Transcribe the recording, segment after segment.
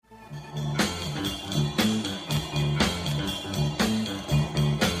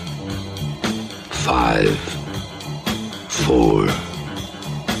5, 4,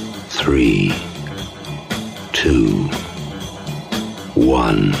 3, 2,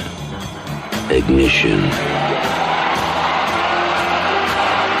 1. Ignition.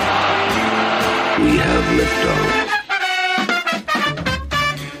 We have liftoff.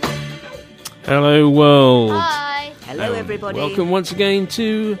 Hello, world. Hi. Hello, everybody. Welcome once again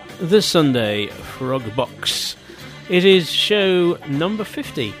to the Sunday Frog Box. It is show number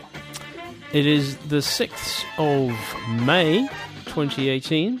 50. It is the 6th of May,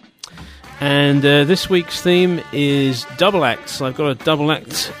 2018. And this week's theme is double acts. I've got a double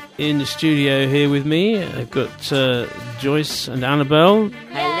act in the studio here with me. I've got Joyce and Annabelle.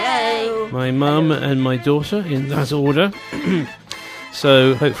 Hello. My mum and my daughter, in that order.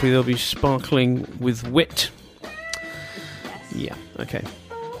 So hopefully they'll be sparkling with wit. Yeah, okay.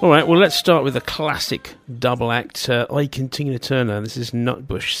 All right, well, let's start with a classic double act. Ike and Tina Turner. This is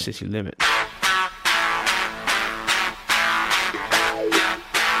Nutbush City Limits.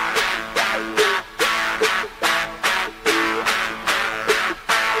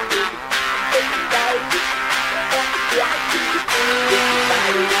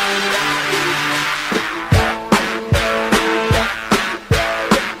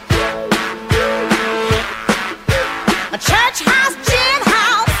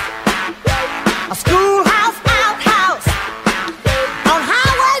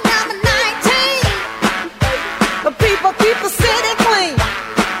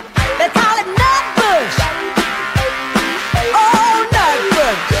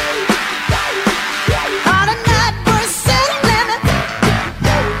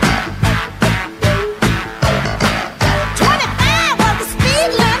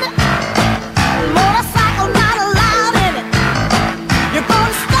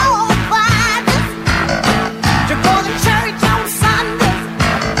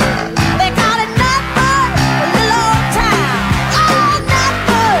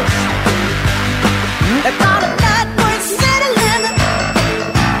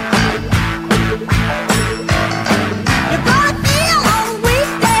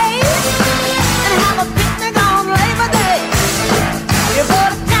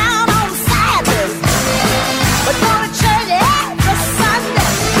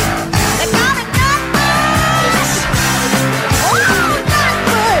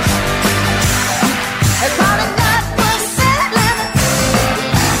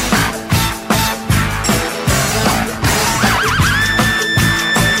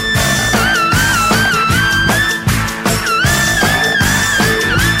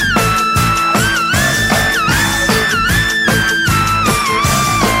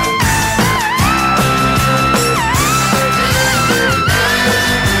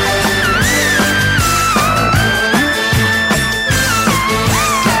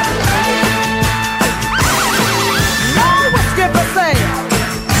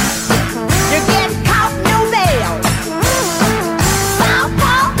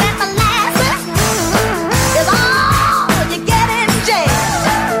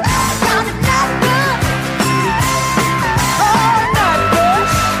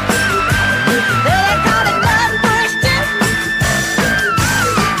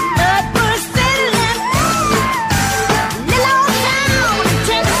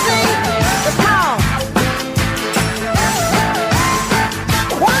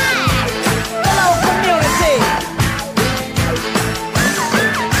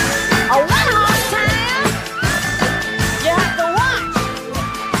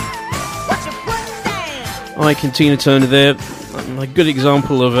 Ike and Tina Turner there, a good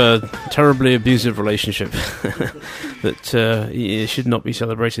example of a terribly abusive relationship that should not be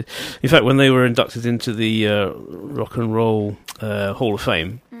celebrated. In fact, when they were inducted into the Rock and Roll Hall of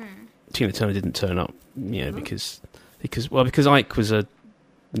Fame, Tina Turner didn't turn up, because Ike was a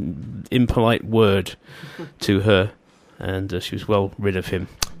impolite word to her, and she was well rid of him.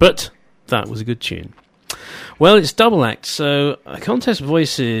 But that was a good tune. Well, it's double act, so Contest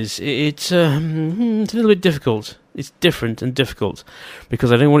Voices, it's a little bit difficult. It's different and difficult,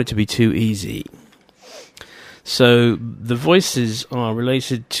 because I don't want it to be too easy. So the voices are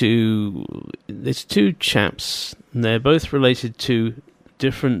related to... There's two chaps, and they're both related to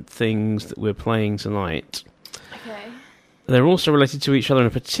different things that we're playing tonight. Okay. They're also related to each other in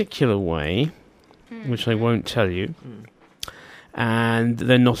a particular way, which I won't tell you. And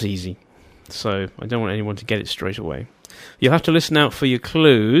they're not easy. So I don't want anyone to get it straight away. You'll have to listen out for your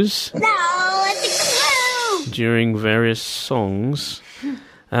clues. No, it's a clue! During various songs.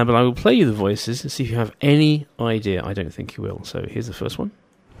 But I will play you the voices and see if you have any idea. I don't think you will. So here's the first one.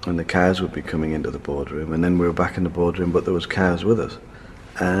 And the cows would be coming into the boardroom, and then we were back in the boardroom, but there was cows with us.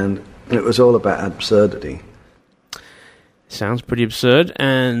 And It was all about absurdity. Sounds pretty absurd.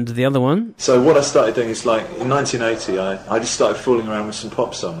 And the other one? So what I started doing is, like, in 1980, I just started fooling around with some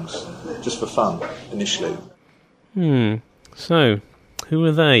pop songs, just for fun, initially. So, who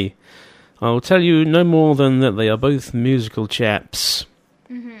are they? I'll tell you no more than that they are both musical chaps.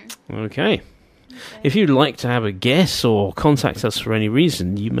 Okay. If you'd like to have a guess or contact us for any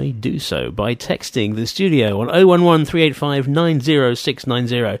reason, you may do so by texting the studio on 011 385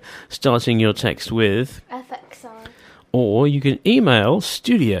 90690, starting your text with FXR. Or you can email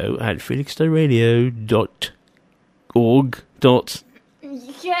studio@felixstowe.org. Okay.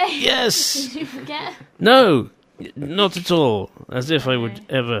 Yes! Did you forget? No! Not at all. As if I would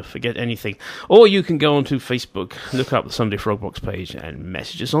ever forget anything. Or you can go onto Facebook, look up the Sunday Frogbox page, and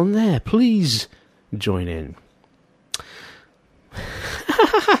message us on there. Please join in.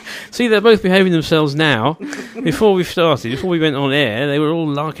 See, they're both behaving themselves now. Before we went on air, they were all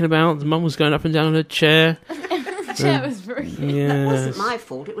larking about. The mum was going up and down her chair. The chair was brilliant. Yeah. That wasn't my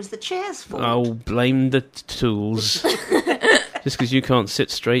fault, it was the chair's fault. Oh, blame the tools. Just because you can't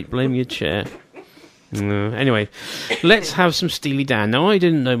sit straight, blame your chair. No. Anyway, let's have some Steely Dan. Now, I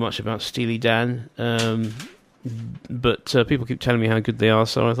didn't know much about Steely Dan, but people keep telling me how good they are,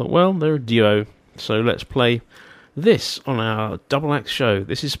 so I thought, well, they're a duo, so let's play this on our double act show.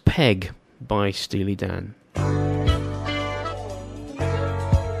 This is Peg by Steely Dan.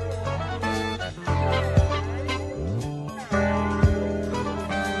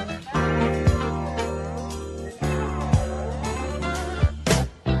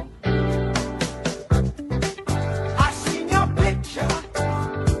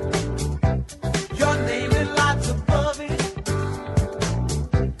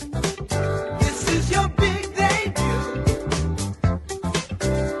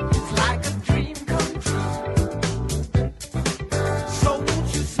 It's like a dream come true.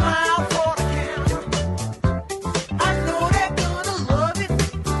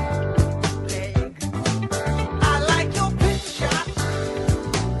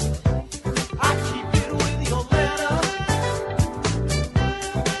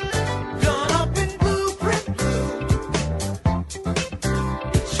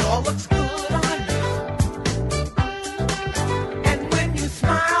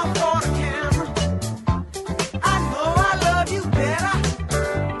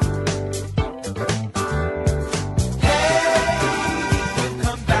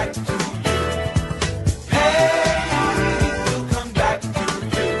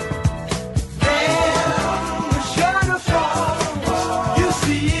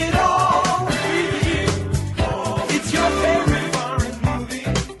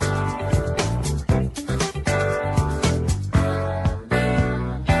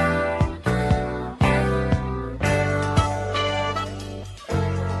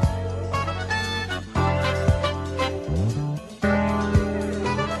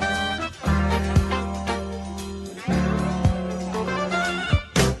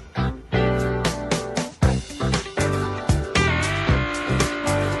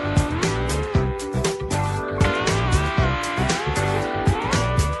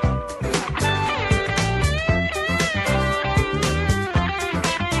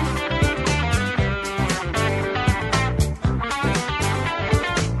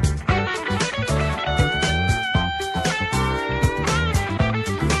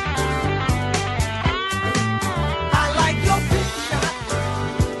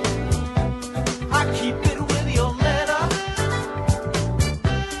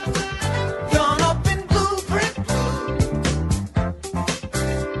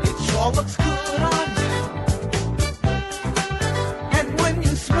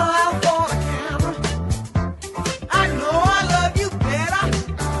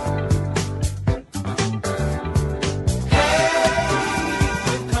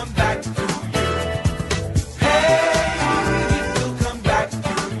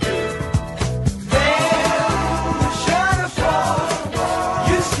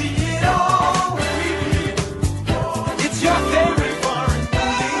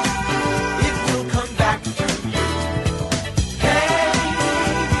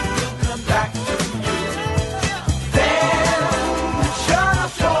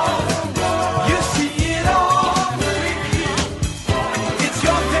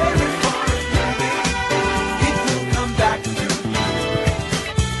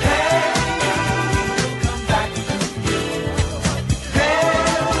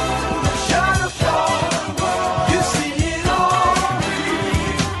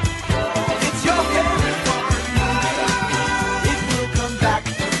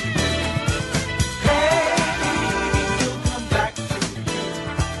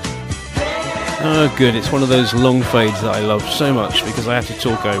 Oh, good. It's one of those long fades that I love so much because I have to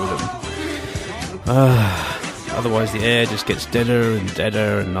talk over them. Otherwise, the air just gets deader and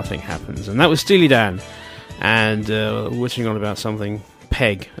deader and nothing happens. And that was Steely Dan. And wishing on about something.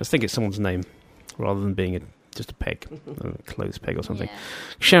 Peg. I think it's someone's name rather than being just a peg, a clothes peg or something. Yeah.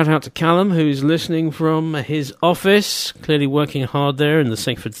 Shout out to Callum, who's listening from his office, clearly working hard there in the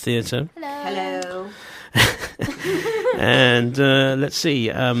Singford Theatre. Hello. And let's see.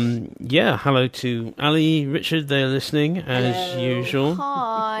 Hello to Ali, Richard, they're listening as Hello. usual.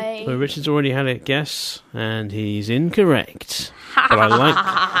 Hi. So Richard's already had a guess, and he's incorrect. But I like...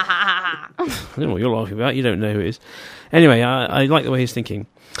 I don't know what you're laughing about. You don't know who it is. Anyway, I like the way he's thinking.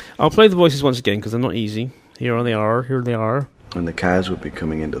 I'll play the voices once again, because they're not easy. Here they are. And the cows would be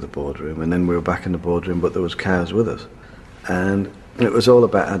coming into the boardroom, and then we were back in the boardroom, but there was cows with us. And it was all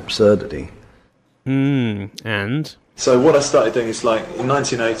about absurdity. And... So what I started doing is like in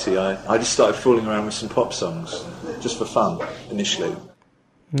 1980, I just started fooling around with some pop songs, just for fun initially.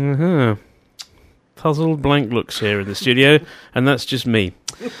 Puzzled blank looks here in the studio, and that's just me.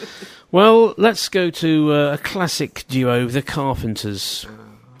 Well, let's go to a classic duo, The Carpenters.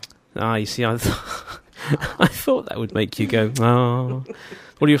 You see, I thought that would make you go, oh.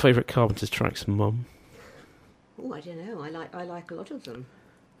 What are your favourite Carpenters tracks, Mum? Oh, I don't know. I like a lot of them.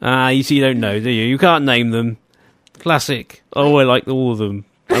 You see, you don't know, do you? You can't name them. Classic. Oh, I like all of them.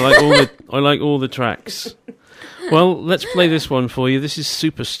 I like all the tracks. Well, let's play this one for you. This is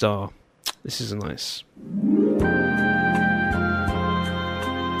Superstar. This is nice.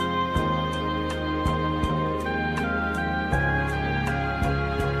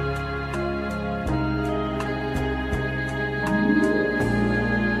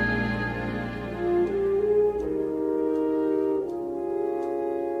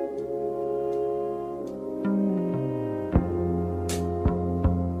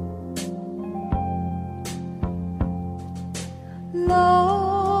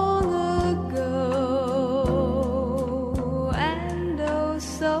 Long ago, and oh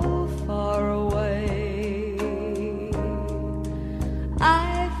so far away,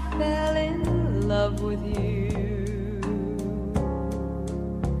 I fell in love with you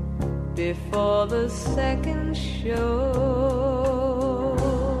before the second show.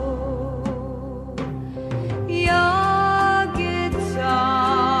 Your guitar,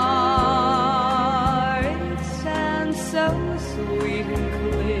 it sounds so sweet and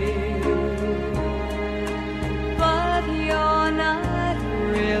clear, but you're not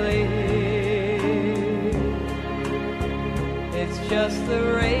really here. It's just the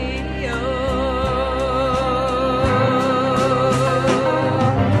radio.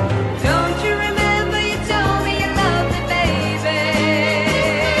 Don't you remember you told me you loved me, baby?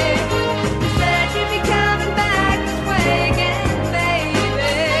 You said you'd be coming back this way again, baby.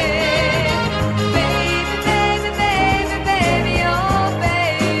 Baby, baby, baby, baby, oh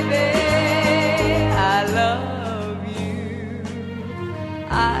baby, I love you,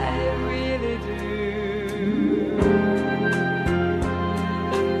 I really do.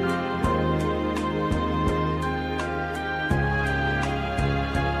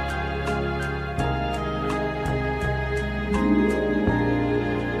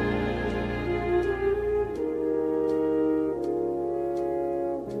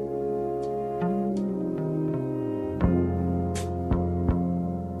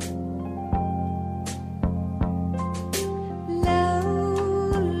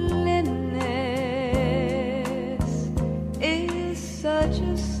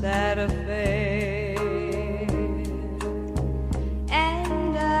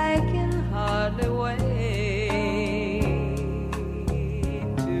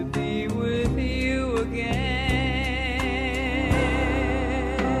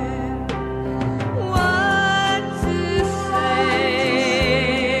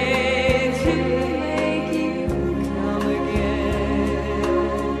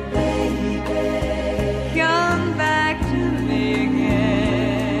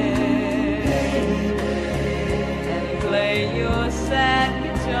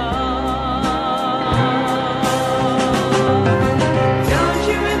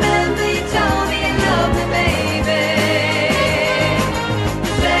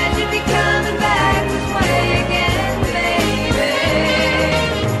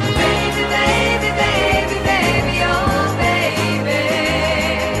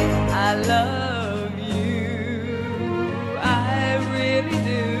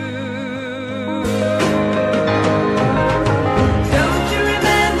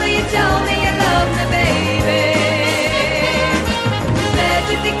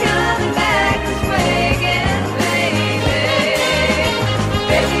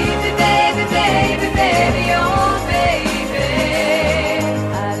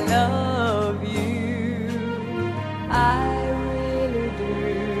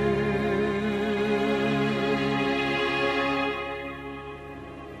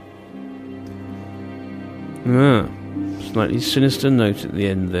 Slightly sinister note at the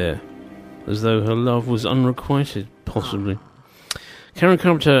end there, as though her love was unrequited, possibly. Karen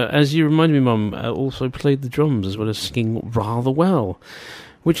Carpenter, as you reminded me, Mum, also played the drums as well as singing rather well,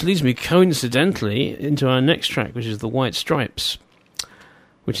 which leads me coincidentally into our next track, which is The White Stripes,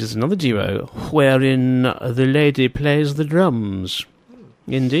 which is another duo wherein the lady plays the drums.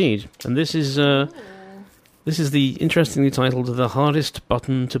 Indeed. And this is the interestingly titled The Hardest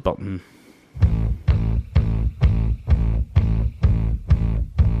Button to Button.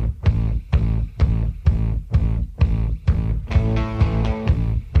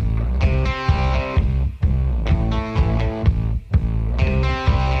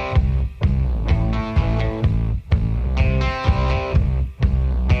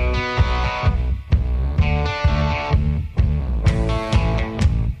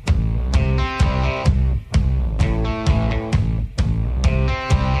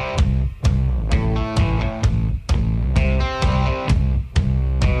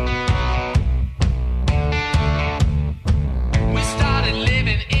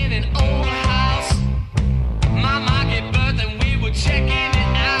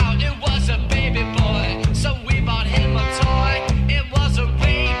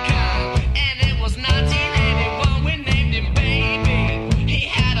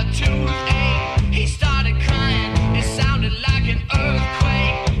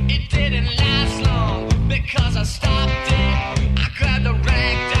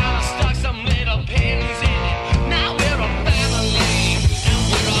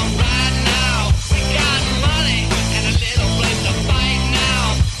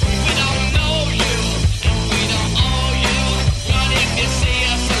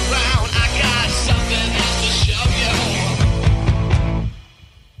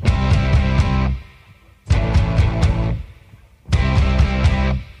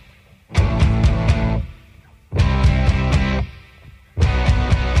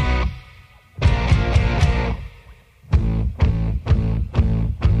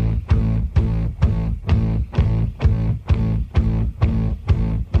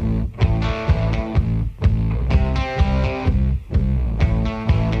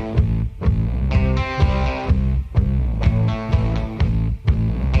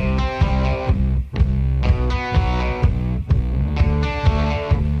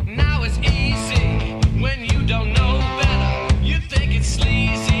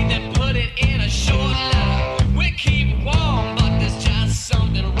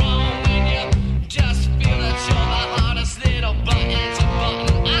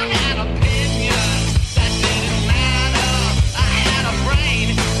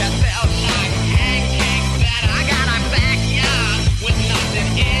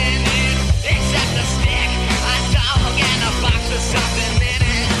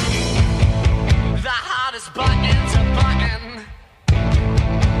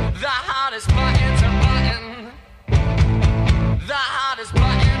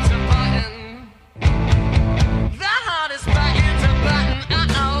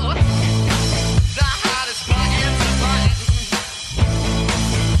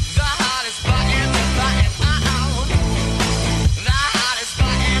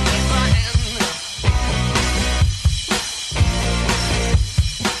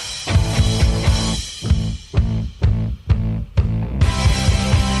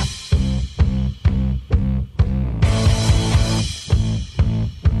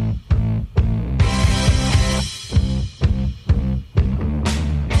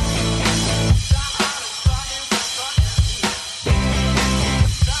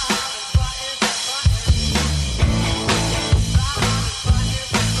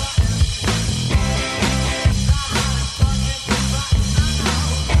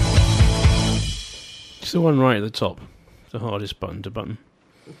 It's the one right at the top. The hardest button to button.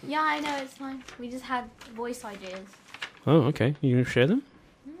 Yeah, I know, it's fine. We just had voice ideas. Oh, okay. You going to share them?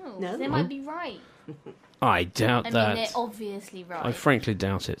 No, they might be right. I doubt that. I mean, they're obviously right. I frankly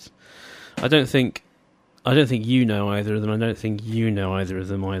doubt it. I don't think you know either of them. I don't think you know either of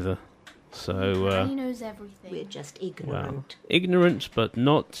them either. So he knows everything. We're just ignorant. Well, ignorant, but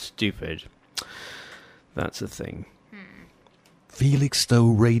not stupid. That's a thing.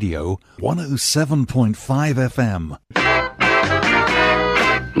 Felixstowe Radio, 107.5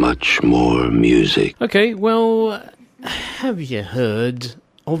 FM. Much more music. Okay, well, have you heard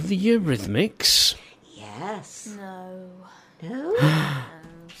of the Eurythmics? Yes. No. No?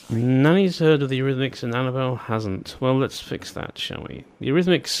 Nanny's heard of the Eurythmics and Annabelle hasn't. Well, let's fix that, shall we? The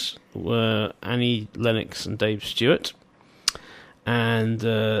Eurythmics were Annie Lennox and Dave Stewart, and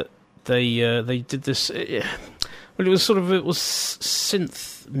they did this. But it was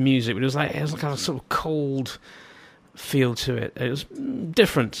synth music, but it was like a sort of cold feel to it. It was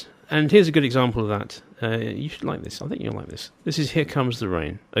different. And here's a good example of that. You should like this. I think you'll like this. This is Here Comes the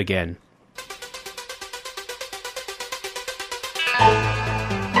Rain again.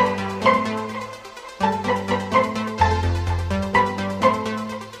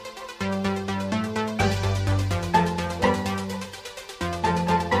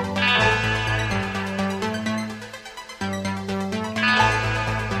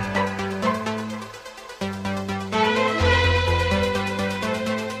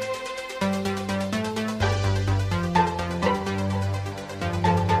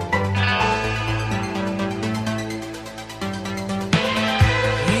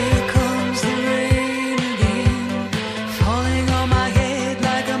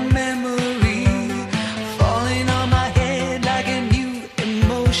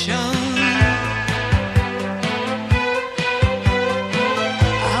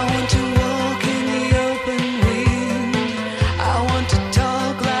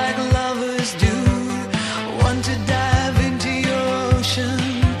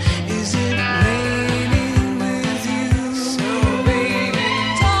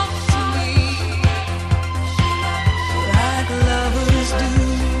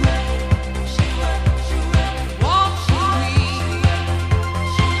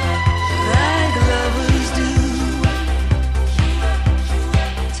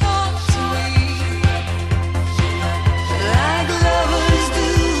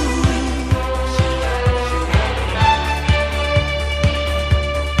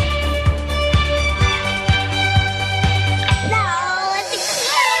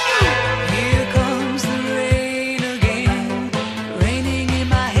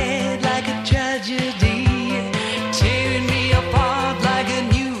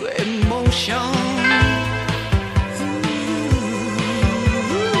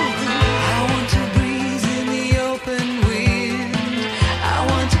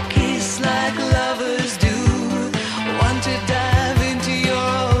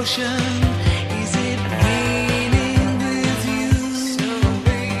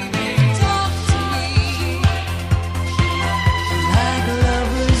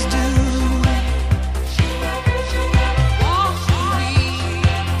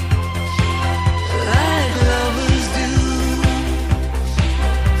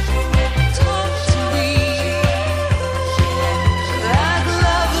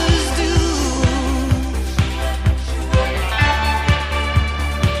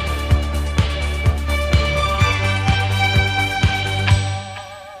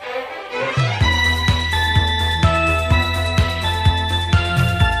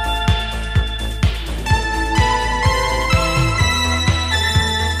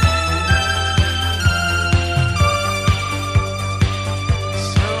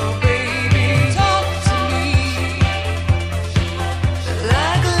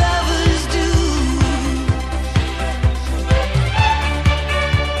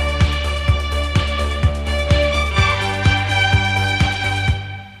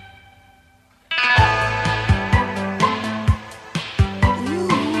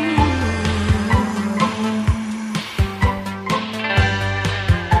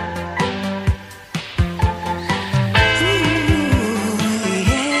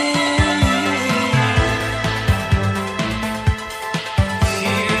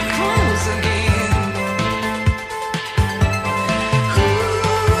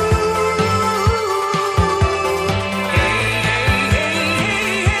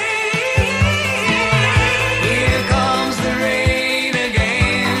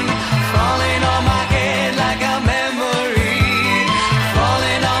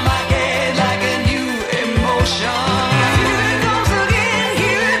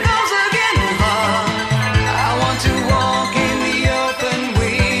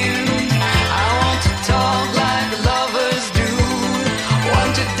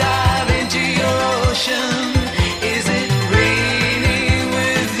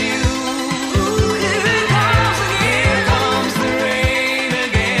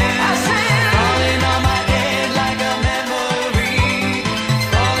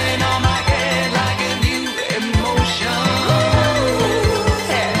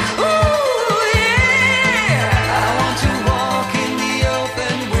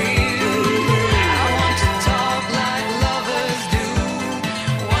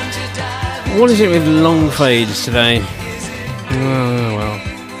 What is it with long fades today? Oh, well,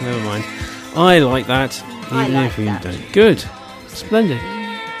 never mind. I like that, even if you don't. Good. Splendid.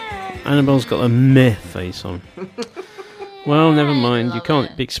 Annabelle's got a meh face on. Well, never mind. You love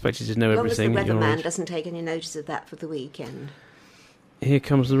can't it. be expected to know As long as the everything at your weatherman age. doesn't take any notice of that for the weekend. Here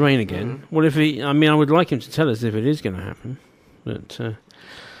comes the rain again. What if he... I mean, I would like him to tell us if it is going to happen. But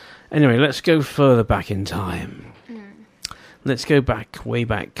anyway, let's go further back in time. Let's go back, way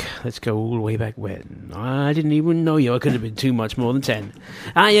back. Let's go all the way back when. I didn't even know you. I could have been too much more than 10.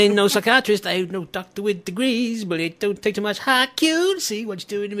 I ain't no psychiatrist. I ain't no doctor with degrees. But it don't take too much IQ to see what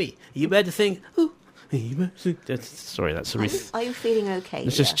you're doing to me. You better think... Ooh, you better think... Sorry, that's Aretha. Are you feeling okay?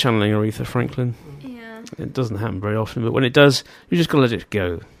 It's just channeling Aretha Franklin. Yeah. It doesn't happen very often, but when it does, you just got to let it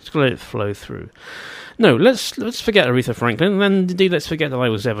go. Just got to let it flow through. No, let's forget Aretha Franklin, and then indeed let's forget that I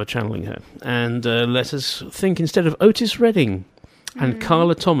was ever channeling her. And let us think instead of Otis Redding and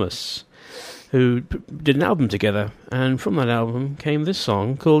Carla Thomas, who did an album together, and from that album came this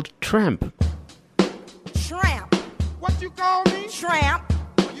song called Tramp. Tramp. What you call me? Tramp.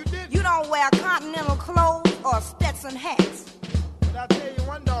 You did. You don't wear continental clothes or Stetson hats. But I'll tell you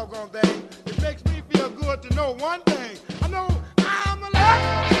one doggone thing. It makes me feel good to know one thing. I know I'm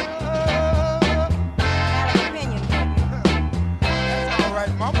alive. Got an opinion. That's all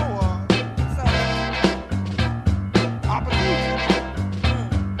right, Mama was. So, Opportunity.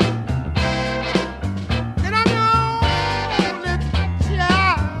 And I'm the only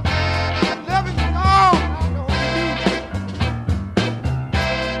child loving all I know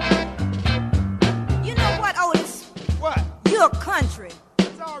you know what, Otis? what? You're country.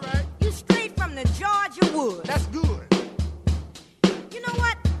 It's all right. You straight from the Georgia woods. That's good. You know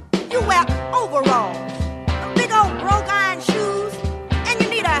what? You wear overalls, big old broke iron shoes, and you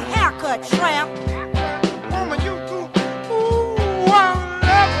need a haircut, Tramp. Woman, you too. Ooh, I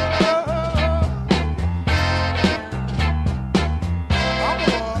love her.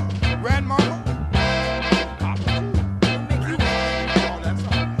 Mama, grandmama. Papa, too. Make you Oh, that's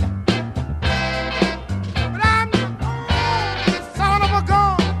all right. But I'm the son of a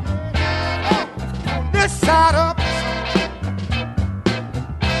gun. On this side of the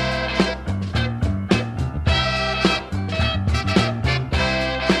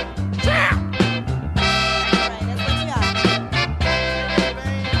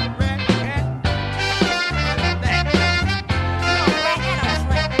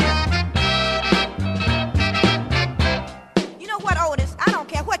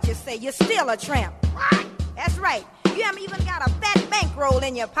you're still a tramp. That's right. You haven't even got a fat bankroll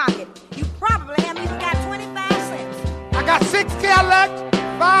in your pocket. You probably haven't even got 25 cents. I got 6 Cadillacs,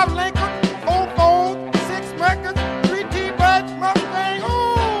 5 Lincoln, 4 Ford, 6 Mercury, 3 T-Birds, Mustang.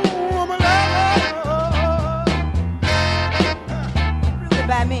 Ooh, I'm a lover. Prove it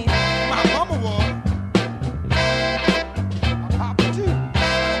by me. My mama was. My papa too.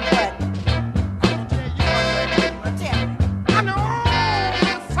 What? I'm gonna tell you one thing. Well, tell me. I know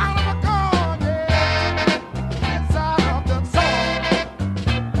the sound of a gun, yeah, inside of the song.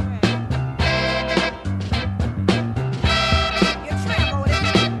 You're a tramp, Otis.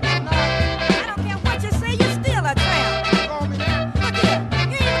 I don't care what you say, you're still a tramp. Call me that. Look here,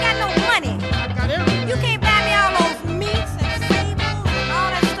 you ain't even got no money. I got everything. You can't buy me all those meats and sables and all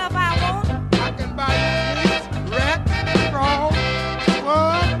that stuff I want. I can buy you meats, rat, frog,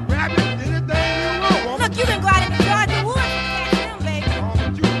 squirrel, rabbit, anything you want. Woman. Look, you can go out in the Georgia woods and catch them, baby. Oh,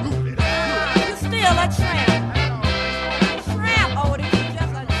 but you goofy. You're still a tramp. Tramp, Otis, you're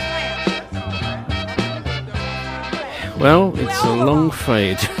just a tramp. Well, it's a long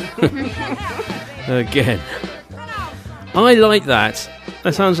fade. Again. I like that.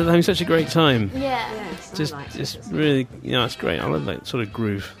 That sounds like having such a great time. Yeah. Yes, Just, I like just it. really, yeah, it's great. I love that sort of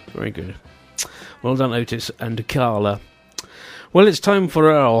groove. Very good. Well done, Otis and Carla. Well, it's time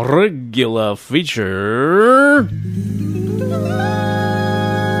for our regular feature.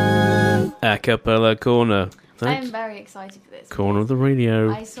 A cappella corner. I am That very excited for this. corner of the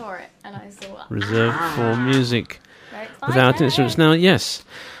radio I saw it and I thought, reserved for music very without excited. instruments. Now, yes.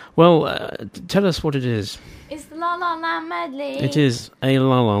 Well, tell us what it is. It's the La La Land medley. It is a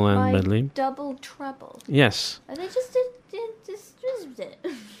La La Land by medley. Double Trouble. Yes. Are they just it?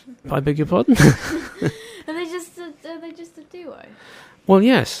 I beg your pardon? Are they just a duo? Well,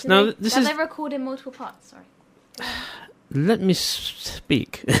 yes. Do Now, they, this are is... they recording multiple parts? Sorry. Let me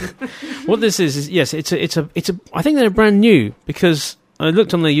speak. What this is yes, it's a. I think they're brand new because I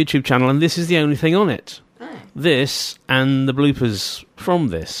looked on their YouTube channel and this is the only thing on it. Oh. This and the bloopers from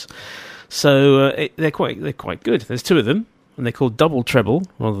this. So they're quite good. There's 2 of them, and they're called Double Treble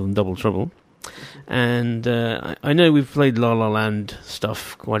rather than Double Trouble. And I know we've played La La Land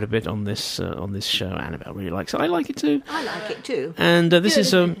stuff quite a bit on this show. Annabelle really likes it. I like it too. I like it too. And this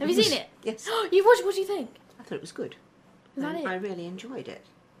is Have you seen it? Yes, You've watched. What do you think? I thought it was good. Is that I it? really enjoyed it.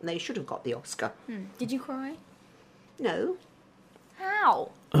 And they should have got the Oscar. Did you cry? No. How?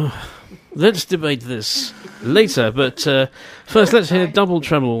 Let's debate this later, but first let's hear Double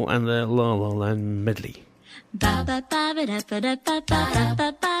Treble and their La La Land medley. I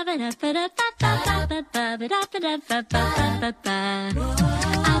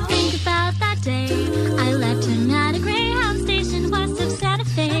think about that day I left him at a Greyhound station west of Santa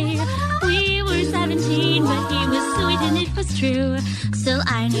Fe. We were 17, but he was sweet and it was true. Still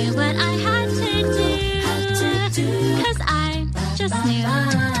I knew what I had to do, 'cause I just knew.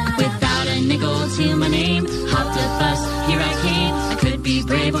 Without a nickel to my name, hopped a bus, here I came. I could be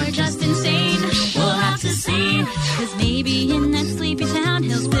brave or just insane, we'll have to see. 'Cause maybe in that sleepy town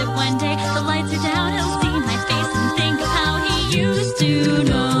he'll slip one day, the lights are down, he'll see my face and think of how he used to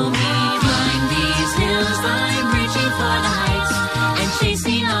know me. Climb these hills, I'm reaching for the heights and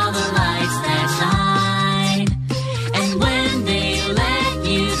chasing all the lights that shine. And when they let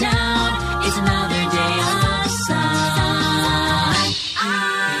you down, it's another day of sun.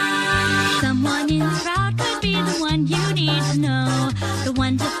 Someone in the crowd could be the one you need to know, the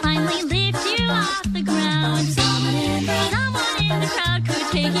one to finally lift you off the ground. Someone in the crowd could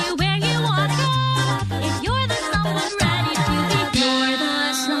take you where you want to go, if you're the someone ready to be. You're the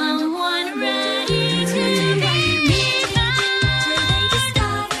someone ready to be found. They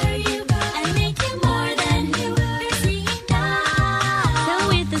discover you and make you more than you were seeing now. So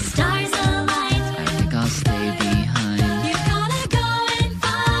with the stars alight, I think I'll stay behind. you gotta go and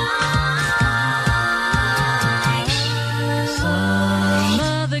find some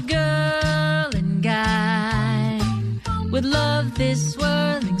other girl and guy would love this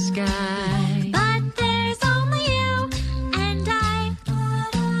swirling sky. But there's only you and I,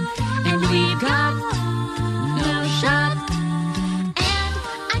 and we've got no shot. And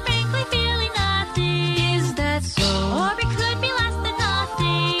I'm frankly feeling nothing. Is that so? Or it could be less than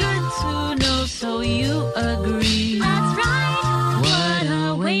nothing. Good to know, so you agree. That's right. What a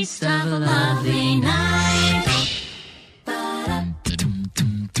waste of a lovely night.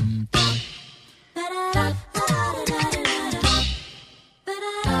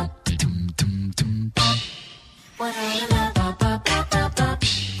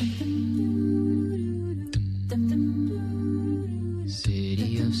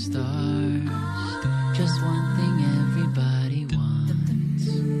 City of stars, just one thing everybody wants.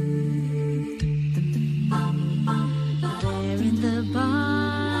 There in the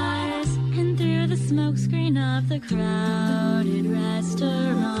bars and through the smokescreen of the crowded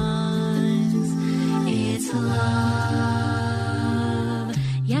restaurants, it's love.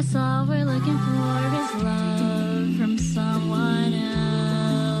 Yes, all we're looking for is love from someone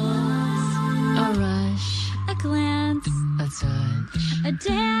else. A rush, A glance, a touch, a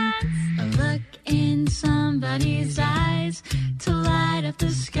dance, a look in somebody's eyes to light up the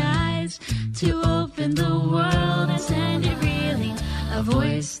skies, to open the world and send it reeling. A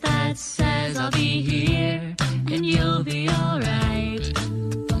voice that says I'll be here and you'll be alright.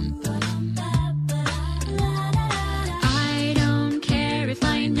 I don't care if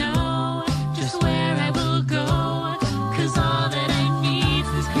I know just where I will go, 'cause all that I need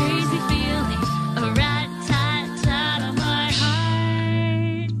is this crazy feeling, a rat-tat-tat on my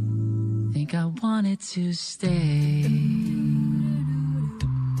heart. think I wanted to stay.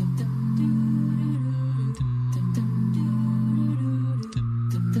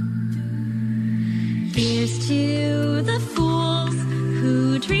 Here's to the fools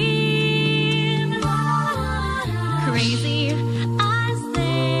who dream, crazy as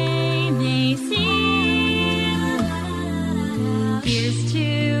they may seem. Here's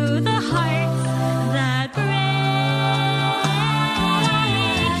to the hearts that break.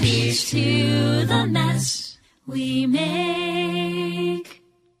 Here's to the mess we make.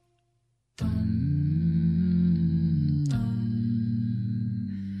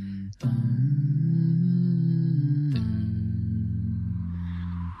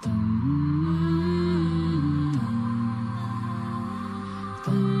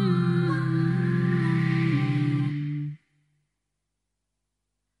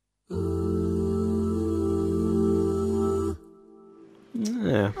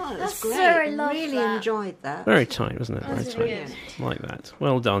 Yeah. Oh, that's So great. I love Really that. enjoyed that. Very tight, wasn't it? Very That's tight. brilliant. Like that.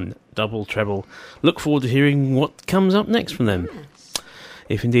 Well done. Double treble. Look forward to hearing what comes up next from them.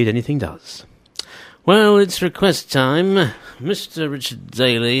 If indeed anything does. Well, it's request time. Mr. Richard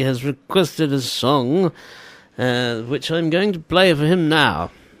Daly has requested a song, which I'm going to play for him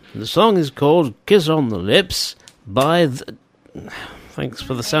now. The song is called Kiss on the Lips by thanks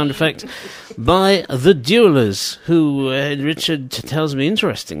for the sound effect, by the Duellers, who Richard tells me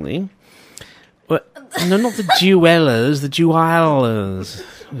interestingly, well, no, not the Duellers, the Duellers.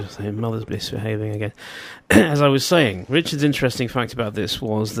 Mother's misbehaving again. As I was saying, Richard's interesting fact about this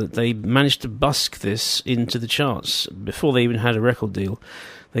was that they managed to busk this into the charts before they even had a record deal.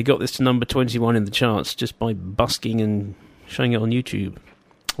 They got this to number 21 in the charts just by busking and showing it on YouTube.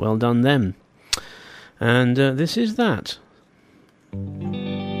 Well done them. And this is that.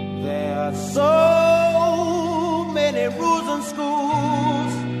 There are so many rules in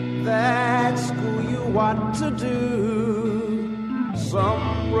schools that school you what to do.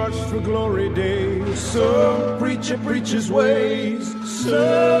 Some rush for glory days, some preacher's ways,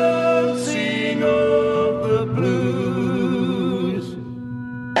 some sing of the blues.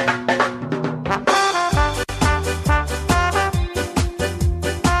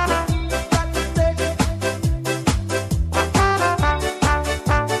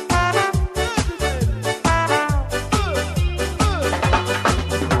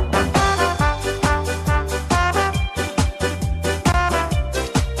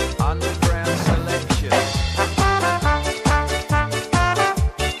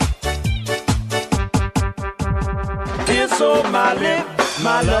 My lips,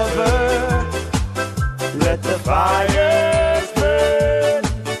 my lover, let the fires burn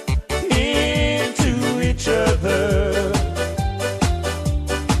into each other.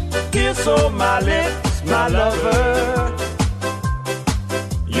 Kiss on my lips, my lover.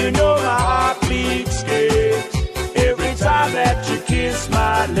 You know my heart beats skips every time that you kiss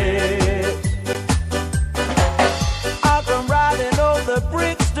my lips. I come riding on the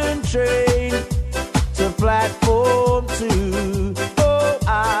Brixton train to platform 2. Oh,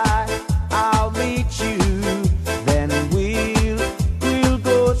 I'll meet you. Then we'll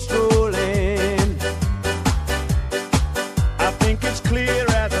go strolling. I think it's clear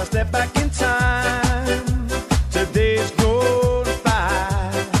as I step back in time. Today's gone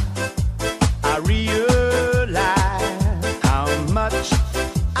by. I realize how much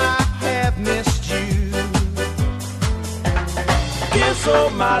I have missed you. Kiss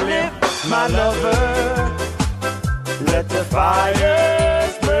on my lips, my lover. Let the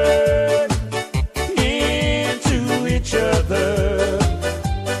fires burn into each other.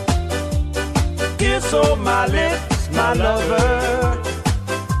 Kiss on my lips, my lover.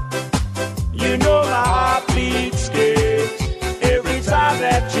 You know my heart beats skips every time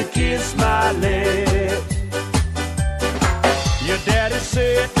that you kiss my lips. Your daddy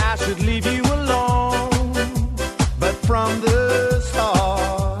said I should leave you alone, but from the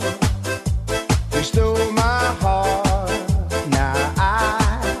start you stole my heart.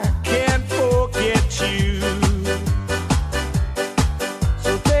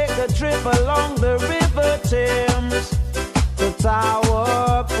 Along the River Thames, the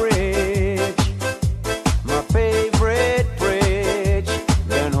Tower Bridge, my favorite bridge,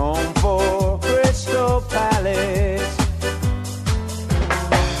 then home for Crystal Palace.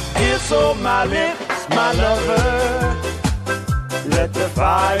 Kiss on my lips, my lover, let the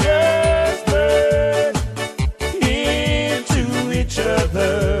fires burn into each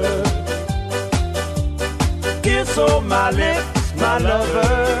other. Kiss on my lips, my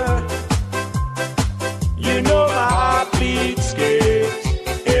lover. You know my heart beats skips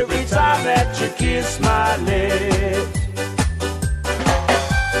every time that you kiss my lips.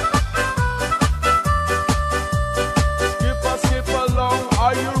 Skip along,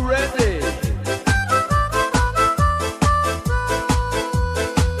 are you ready?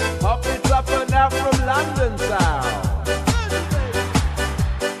 Pop it up and out from London sound.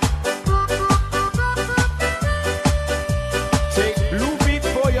 Take blue beat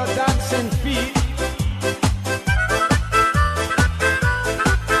for your dancing feet.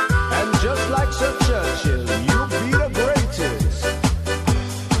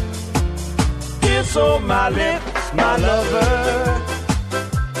 Kiss on my lips, my lover.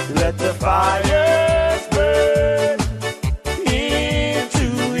 Let the fires burn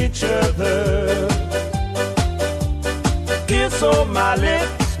into each other. Kiss on my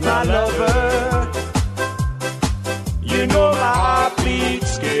lips, my lover. You know my heart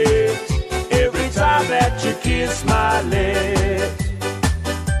beats skips every time that you kiss my lips.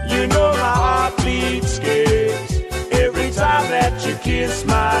 You know my heart beats skips every time that you kiss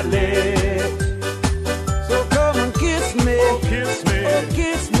my lips. So come and kiss me, oh kiss me, oh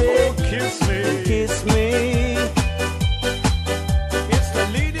kiss me, oh kiss me, kiss me. It's the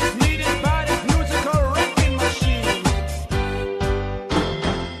leading, needed body musical wrecking machine.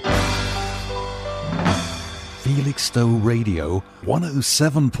 Felixstowe Radio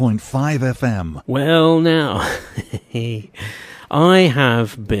 107.5 FM. Well, now, I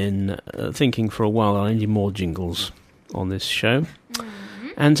have been thinking for a while I need more jingles on this show.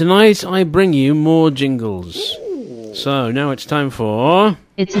 And tonight I bring you more jingles. So now it's time for...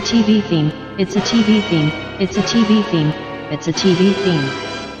 It's a TV theme. It's a TV theme. It's a TV theme. It's a TV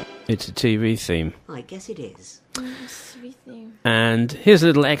theme. It's a TV theme. I guess it is. And here's a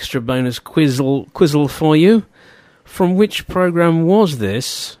little extra bonus quizzle for you. From which programme was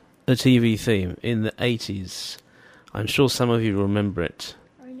this a TV theme in the 80s? I'm sure some of you remember it.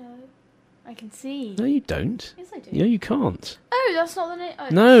 Oh no, I can see. No, you don't. Yes, I do. Yeah, you can't. Oh, that's not the name. Oh,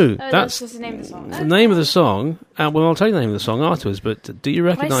 No, that's just the name of the song. The name of the song. Well, I'll tell you the name of the song afterwards. But do you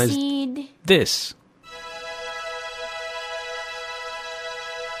recognise Proceed. this?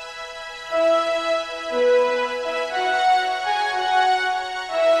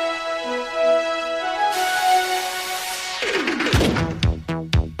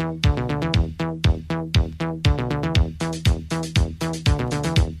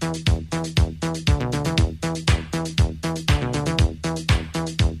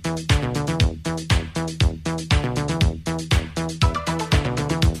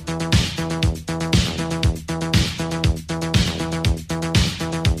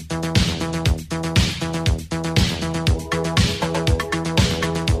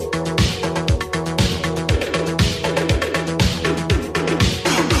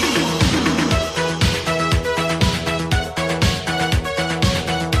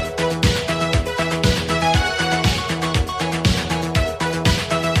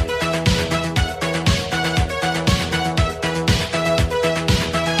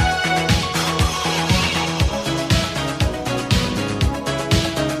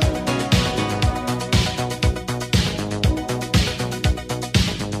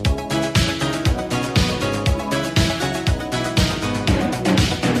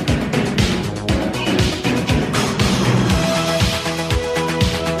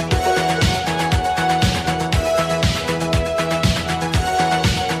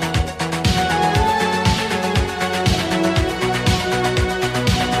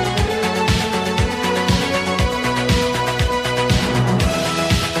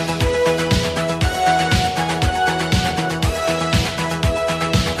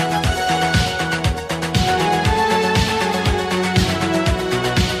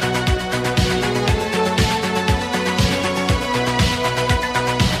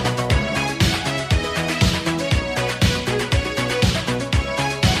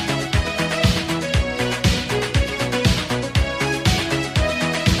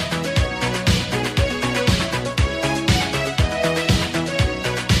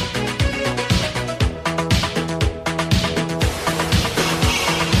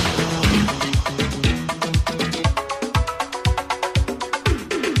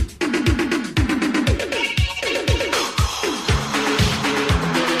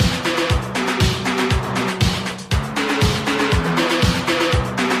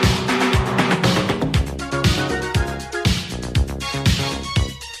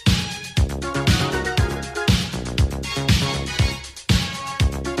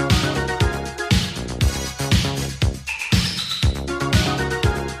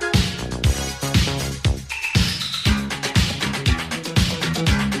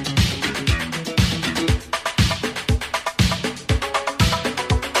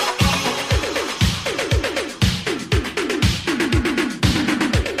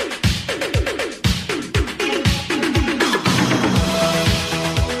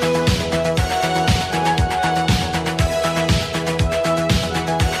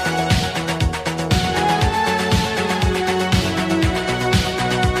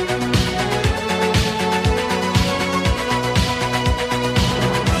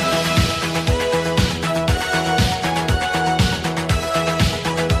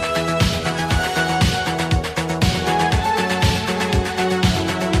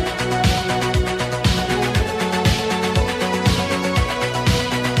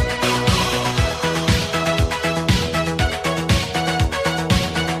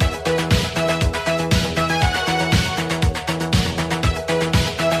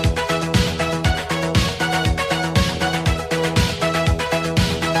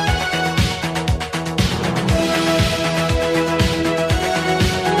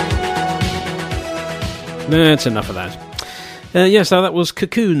 That's enough of that. Yes, so that was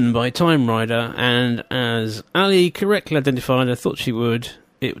Cocoon by Time Rider, and as Ali correctly identified, I thought she would,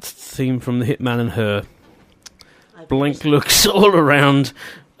 it was the theme from The Hitman and Her. Blank looks all around,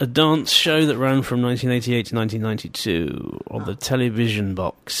 a dance show that ran from 1988 to 1992 on the television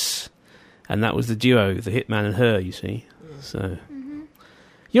box. And that was the duo, The Hitman and Her, you see. So,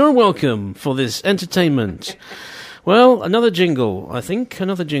 you're welcome for this entertainment. Well, another jingle, I think.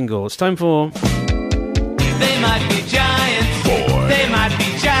 Another jingle. It's time for... They might be giants. They might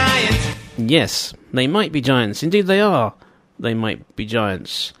be giants. Yes, they might be giants. Indeed they are. They Might Be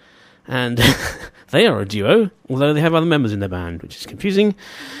Giants. And they are a duo, although they have other members in their band, which is confusing.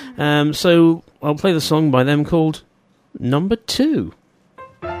 So I'll play the song by them called Number 2.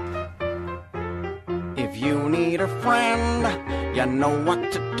 If you need a friend, you know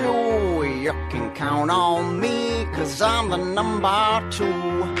what to do. You can count on me, 'cause I'm the number 2.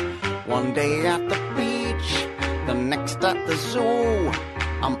 One day at the beach, the next at the zoo.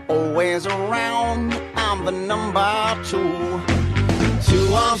 I'm always around, I'm the number 2.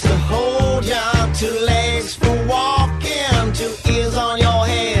 2 arms to hold ya, 2 legs for walking, 2 ears on your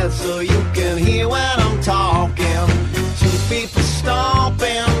head so you can hear when I'm talking. 2 feet for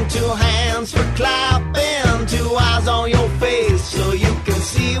stomping, 2 hands for clapping, 2 eyes on your face so you can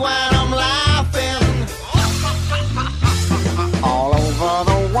see when I'm laughing. All over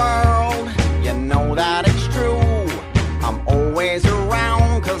the world, you know that it's true. I'm always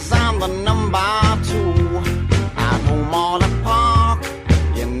around, 'cause I'm the number 2. At home or the park,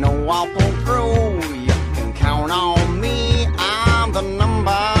 you know I'll pull through. You can count on me, I'm the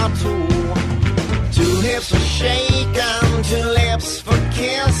number 2. 2 hips for shaking, 2 lips for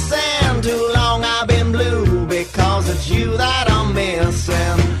kissing. Too long I've been blue, because it's you that I'm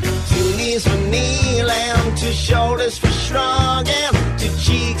missing. 2 knees for kneeling, 2 shoulders for shrugging, 2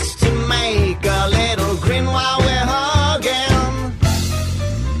 cheeks to make a little grin while we're hugging.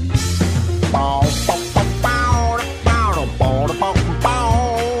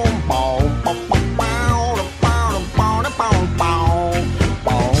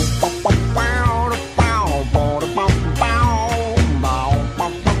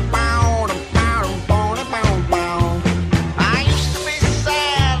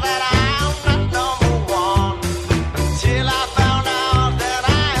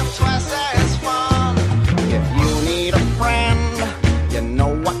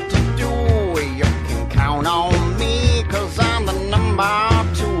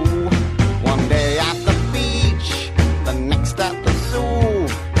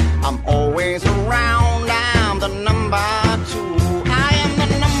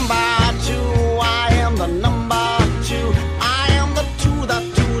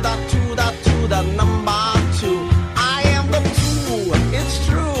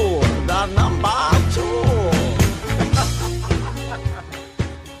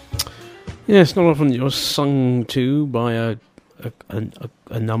 Yes, not often you're sung to by a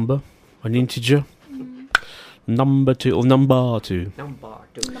number, an integer. Number 2 or number 2. Number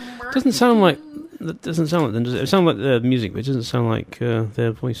 2. Doesn't sound like them, does it? It sounds like the music, but it doesn't sound like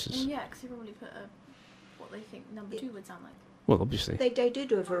their voices. Yeah, because they probably put what they think number 2 would sound like. Well, obviously. They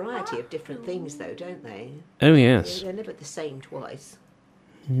do a variety of different things, though, don't they? Oh, yes. They're never the same twice.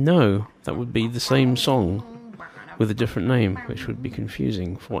 No, that would be the same song with a different name, which would be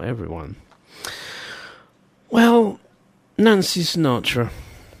confusing for everyone. Well, Nancy Sinatra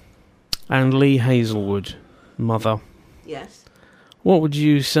and Lee Hazelwood, Mother. Yes. What would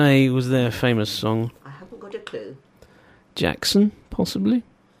you say was their famous song? I haven't got a clue. Jackson, possibly?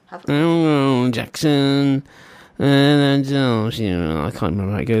 Haven't Jackson. I can't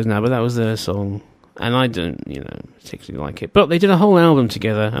remember how it goes now, but that was their song. And I don't, particularly like it. But they did a whole album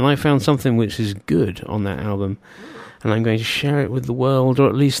together, and I found something which is good on that album. And I'm going to share it with the world, or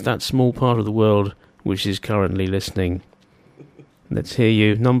at least that small part of the world which is currently listening. Let's hear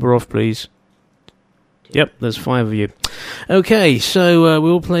you. Number off, please. Yep, there's 5 of you. Okay, so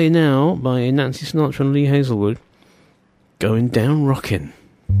we'll play now by Nancy Sinatra and Lee Hazelwood, Going Down Rockin'.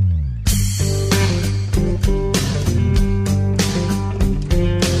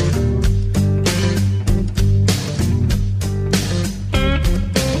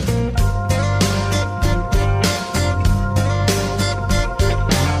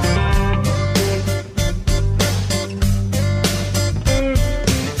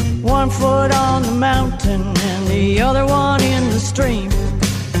 One foot on the mountain and the other one in the stream.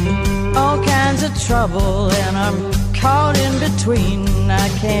 All kinds of trouble and I'm caught in between. I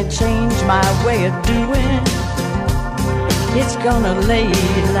can't change my way of doing. It's gonna lay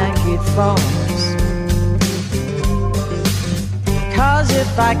like it falls. 'Cause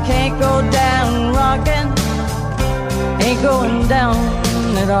if I can't go down rockin', ain't going down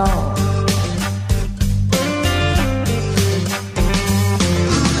at all.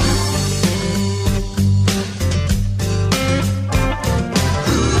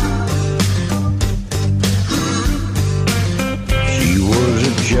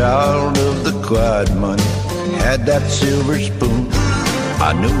 Child of the quiet money, had that silver spoon.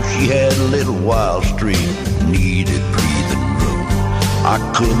 I knew she had a little wild streak, needed breathing room. I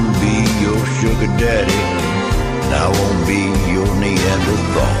couldn't be your sugar daddy, and I won't be your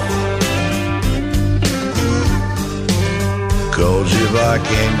Neanderthal. 'Cause if I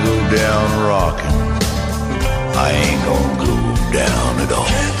can't go down rocking, I ain't gonna go down at all.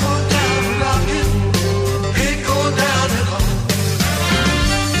 Can't go down rocking, can't go down at all.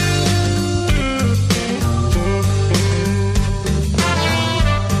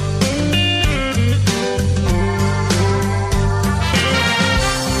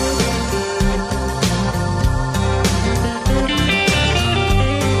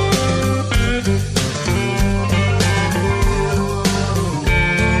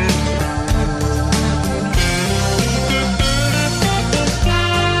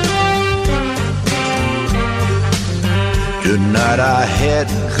 Tonight I had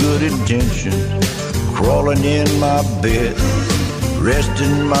good intentions, crawling in my bed,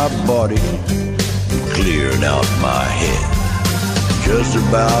 resting my body, and clearing out my head. Just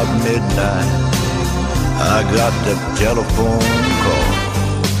about midnight, I got the telephone call.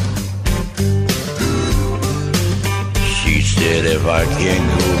 She said if I can't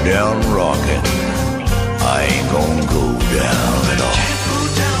go down rocking, I ain't gonna go down at all.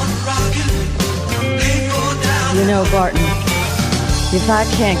 You know, Barton, if I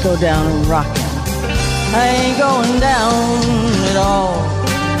can't go down rockin', I ain't going down at all.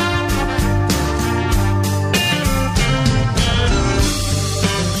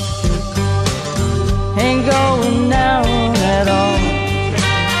 Ain't going down at all.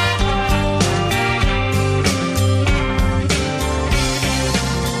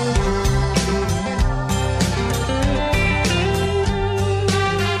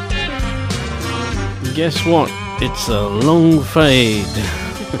 Guess what? It's a long fade.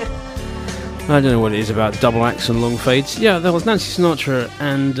 I don't know what it is about double acts and long fades. Yeah, that was Nancy Sinatra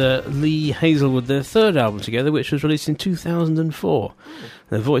and Lee Hazelwood, their third album together, which was released in 2004.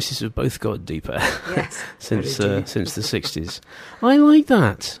 Their voices have both got deeper since the 60s. I like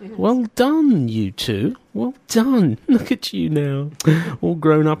that. Yes. Well done, you two. Well done. Look at you now, all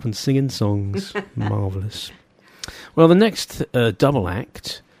grown up and singing songs. Marvellous. Well, the next double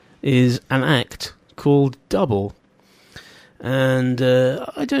act is an act called Double. And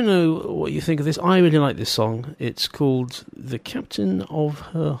I don't know what you think of this. I really like this song. It's called The Captain of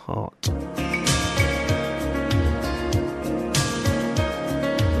Her Heart.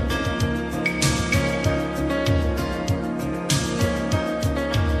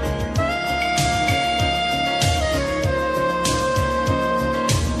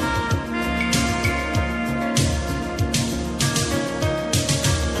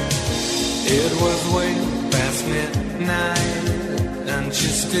 It was way past midnight, and she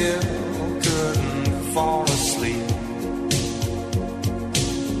still couldn't fall asleep.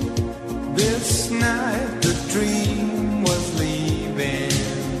 This night the dream was leaving.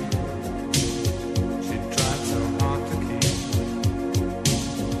 She tried so hard to keep,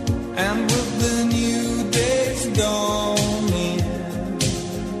 and with the new day's dawning,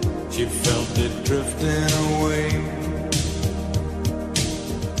 she felt it drifting away.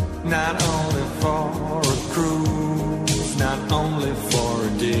 Not only for a cruise, not only for a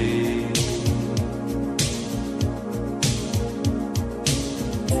day.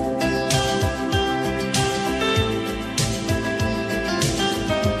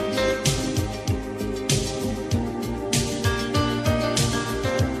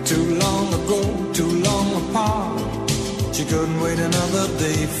 Too long ago, too long apart, she couldn't wait another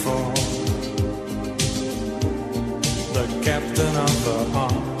day for the captain of her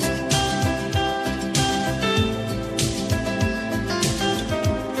heart.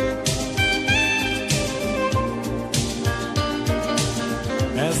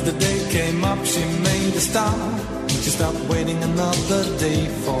 As the day came up, she made a start. She stopped waiting another day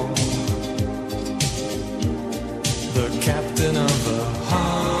for the captain of her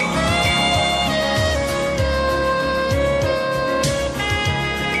heart.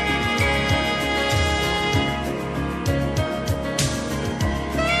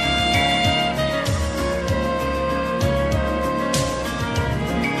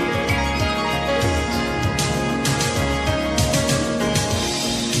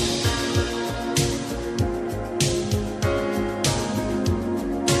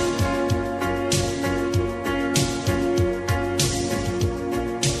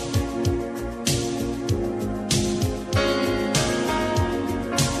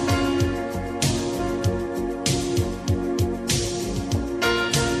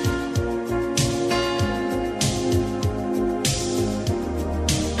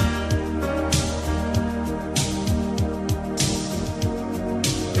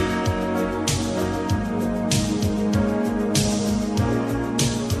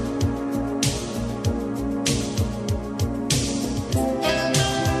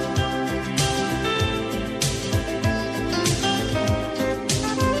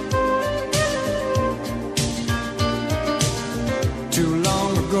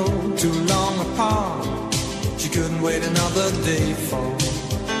 couldn't wait another day for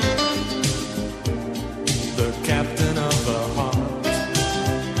the captain of the heart.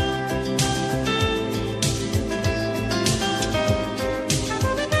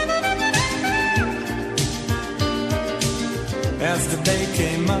 As the day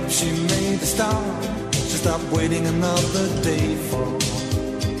came up, she made a start. She stopped waiting another day for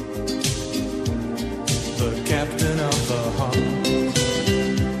the captain of the heart.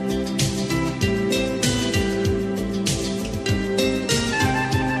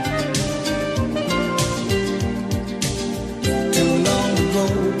 Too long ago,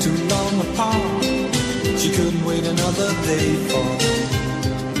 too long apart, she couldn't wait another day for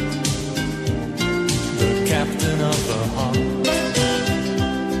the captain of the heart.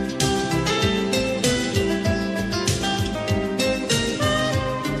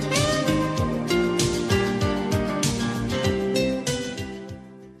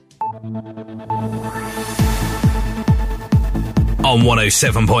 On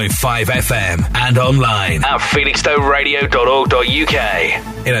 107.5 FM and online at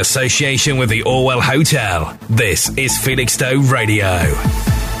felixstoweradio.org.uk. In association with the Orwell Hotel, this is Felixstowe Radio.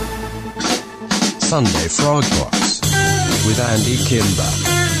 Sunday Frog Box with Andy Kimber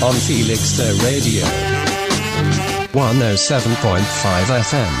on Felixstowe Radio. 107.5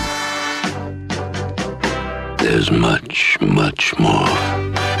 FM. There's much, much more.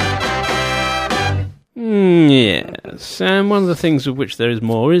 Yes, and one of the things of which there is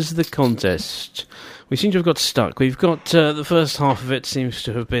more is the contest. We seem to have got stuck. We've got the first half of it seems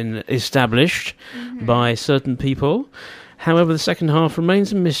to have been established by certain people. However, the second half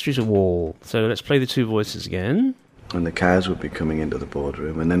remains a mystery to all. So let's play the two voices again. And the cows would be coming into the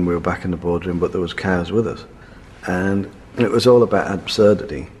boardroom, and then we were back in the boardroom, but there was cows with us. And it was all about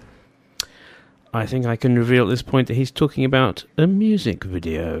absurdity. I think I can reveal at this point that he's talking about a music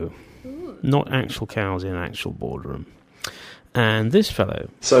video. Not actual cows in an actual boardroom. And this fellow...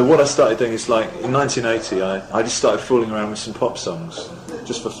 So what I started doing is, like, in 1980, I just started fooling around with some pop songs,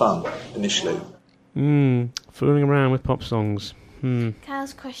 just for fun, initially. Fooling around with pop songs.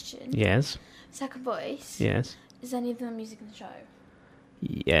 Cal's question. Yes. Second voice. Yes. Is any of the music in the show?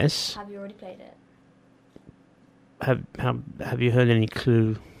 Yes. Have you already played it? Have you heard any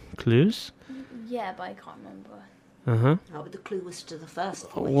clues? Yeah, but I can't remember. Uh-huh. Oh, but the clue was to the first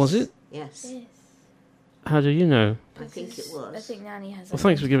voice. Was it? Yes. How do you know? I think it was. I think Nanny has. Well,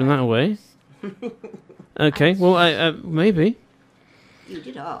 thanks for giving that away. Okay, well, maybe. You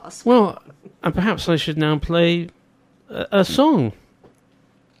did ask. Well, and perhaps I should now play a song.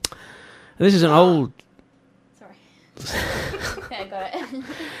 This is an old... Sorry. Yeah, I got it.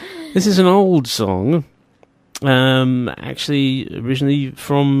 This is an old song, actually originally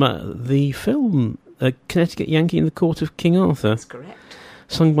from the film Connecticut Yankee in the Court of King Arthur. That's correct.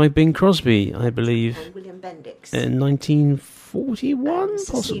 Sung by Bing Crosby, I believe. And William Bendix. In 1941,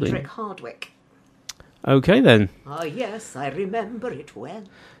 possibly. Cedric Hardwick. Okay, then. Oh, yes, I remember it well.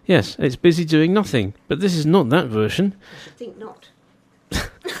 Yes, it's busy doing nothing. But this is not that version. I should think not.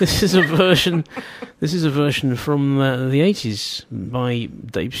 This is a version. This is a version from the 80s by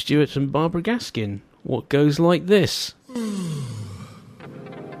Dave Stewart and Barbara Gaskin. What goes like this?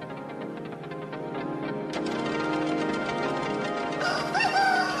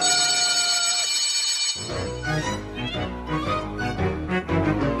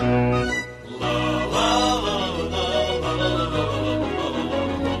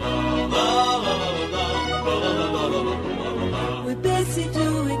 We're busy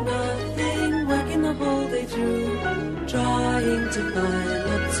doing nothing, working the whole day through, trying to find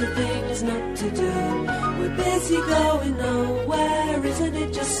lots of things not to do. We're busy going nowhere, isn't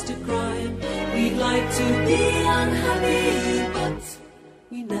it just a crime? We'd like to be unhappy, but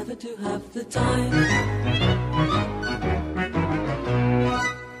we never do have the time.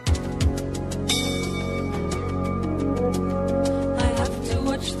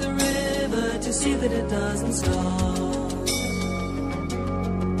 To see that it doesn't stop,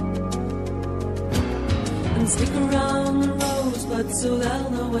 and stick around the rosebuds so they'll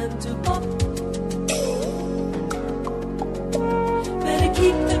know when to pop. Better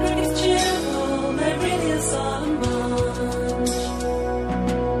keep the crickets cheerful, they're really a solemn bunch.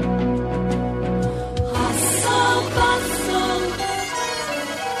 Hustle, bustle,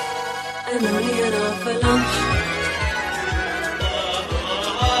 and only enough for lunch.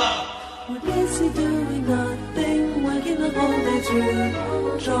 Doing nothing, working the whole day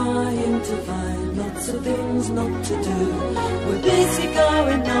through, trying to find lots of things not to do. We're busy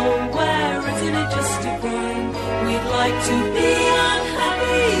going nowhere, isn't it just a crime? We'd like to be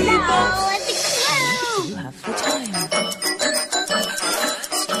unhappy, but you have the time.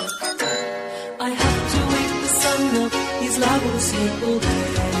 I have to wake the sun Maple Day.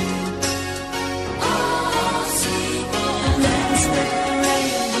 And let us let the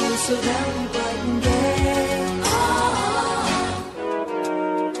rainbow so they'll be bright and gay.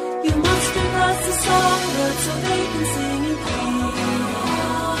 You must give us a songbird so they can sing in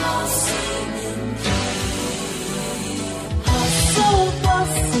peace. Hustle,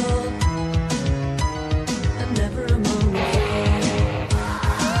 bustle, and never a moment.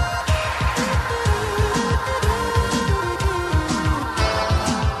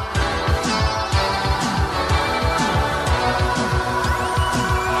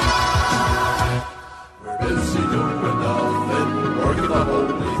 Busy doing nothing, working the whole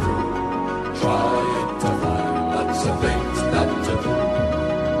day through, trying to find lots of things not to do.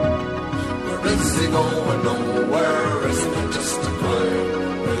 We're busy going nowhere, isn't it just a crime?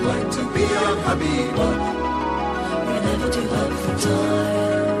 We like to be unhappy, but We're never too hot for time.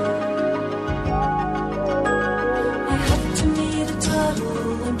 I have to meet a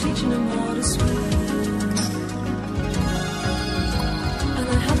turtle, I'm teaching him how to swim. And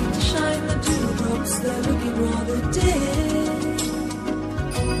I have to shine the dewdrops, they're looking rather dim.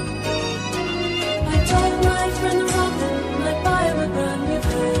 I told my friend Robin I'd buy him a brand new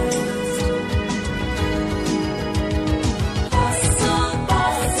vest. Hustle,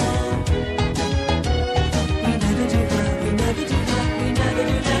 bustle. We never do that, we never do that, we never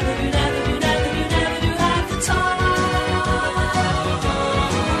do, never do, never do, never do, never do have the time.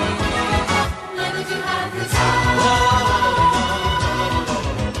 Never do have the time.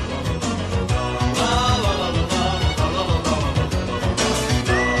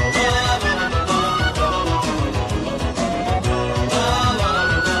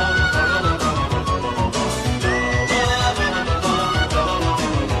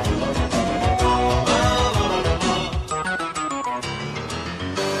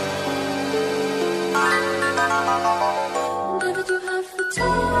 Never do have the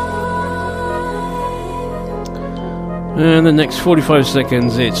time. And the next 45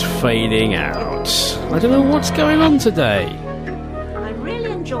 seconds, it's fading out. I don't know what's going on today. I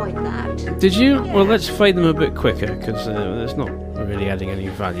really enjoyed that. Did you? Well, let's fade them a bit quicker, because it's not really adding any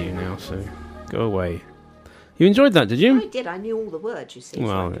value now, so go away. You enjoyed that, did you? I did. I knew all the words, you see. so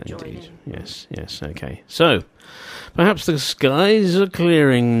Well, I could join indeed. in. Yes, okay. So, perhaps the skies are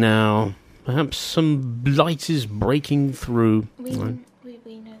clearing now. Perhaps some light is breaking through. We know the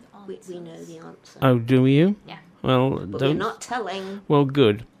answer. We know the answer. Oh, do you? Yeah. Well, But don't. we're not telling. Well,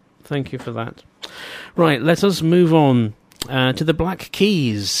 good. Thank you for that. Right, let us move on to the Black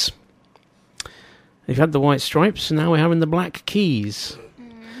Keys. They've had the White Stripes, and now we're having the Black Keys.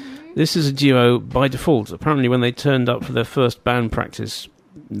 This is a duo by default. Apparently, when they turned up for their first band practice,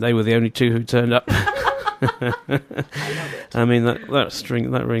 they were the only two who turned up. I mean,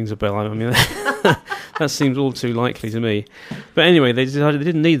 that rings a bell. I mean, that seems all too likely to me. But anyway, they decided they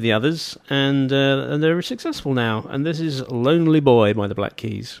didn't need the others, and they're successful now. And this is Lonely Boy by the Black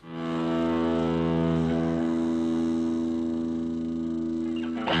Keys.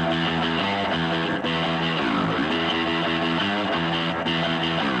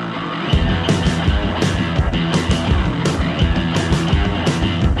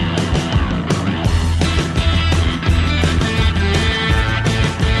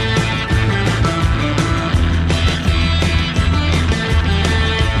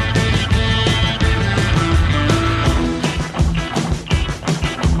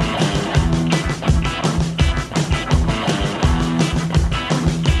 Never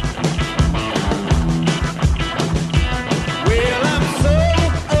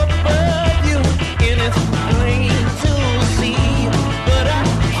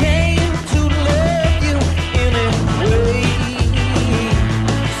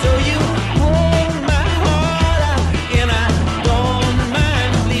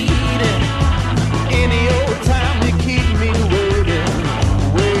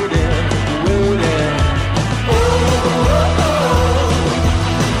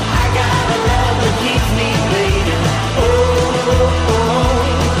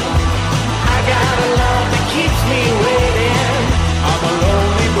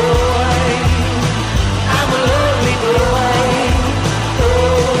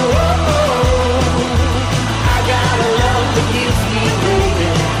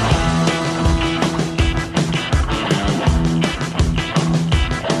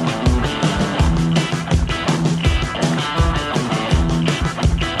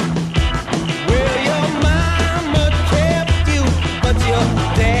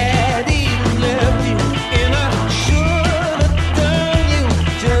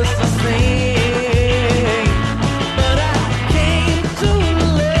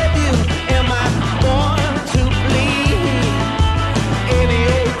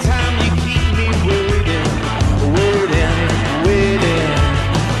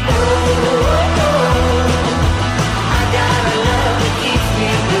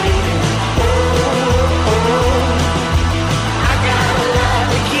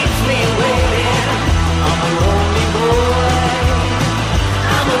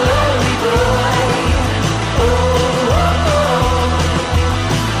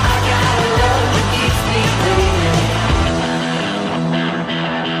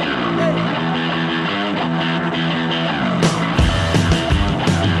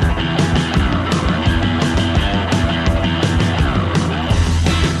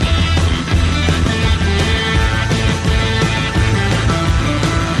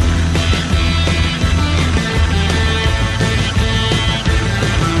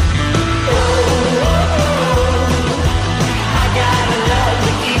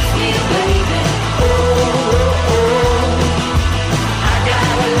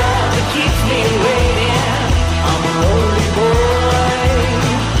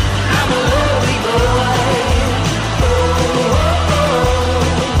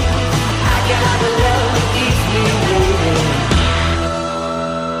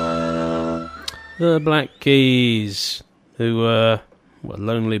The Black Keys, who were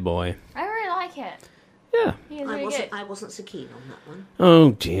Lonely Boy. I really like it. Yeah. He was really good. I wasn't so keen on that one.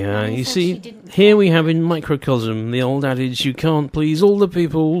 Oh dear, you see, here we have in microcosm the old adage, you can't please all the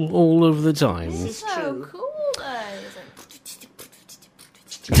people all of the time. This is so cool, though.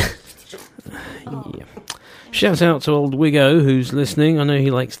 Yeah. Shout out to old Wiggo who's listening. I know he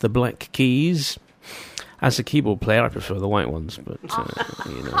likes the Black Keys. As a keyboard player, I prefer the white ones, but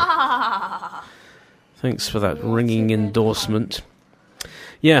you know. Thanks for that ringing endorsement.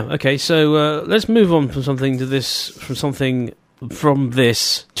 Yeah, okay, so let's move on from something to this, from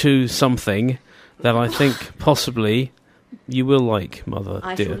this to something that I think possibly you will like, Mother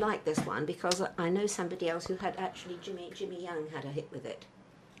I dear. shall like this one because I know somebody else who had actually Jimmy Young had a hit with it.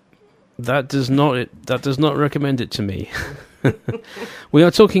 That does not recommend it to me. We are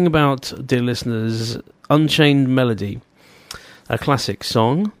talking about, dear listeners, Unchained Melody, a classic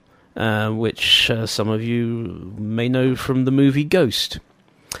song, which some of you may know from the movie Ghost,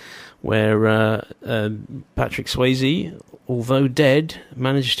 where Patrick Swayze, although dead,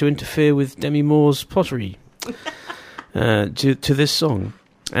 managed to interfere with Demi Moore's pottery to this song.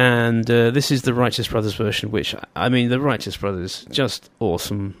 And this is the Righteous Brothers version, which, I mean, the Righteous Brothers, just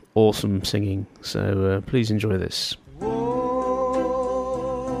awesome singing. So please enjoy this. Oh,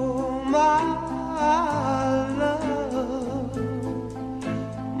 my love,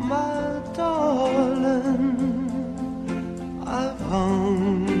 my darling, I've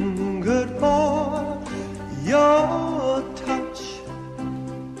hungered for your touch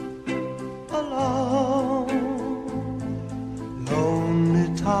a long, lonely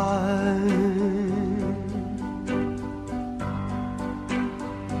time.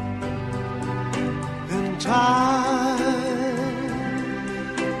 Then time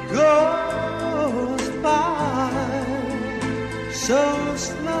goes by so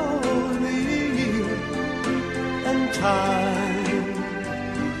slowly, and time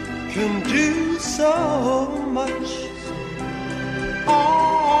can do so much.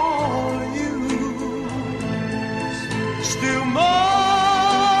 All you still more.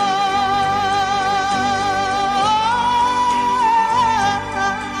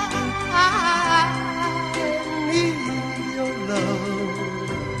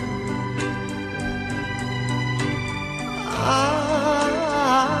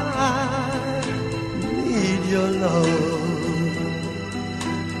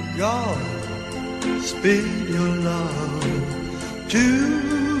 God, speed your love to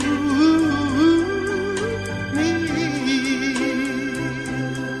me.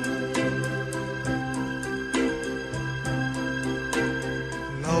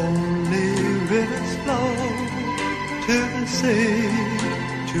 Lonely rivers flow to the sea,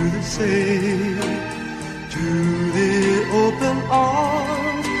 to the sea, to the open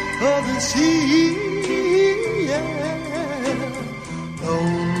arms of the sea.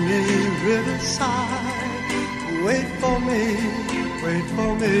 Riverside, wait for me,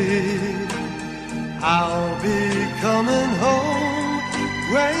 I'll be coming home,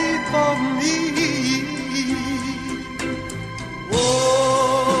 wait for me. Oh,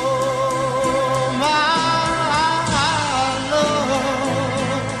 my love,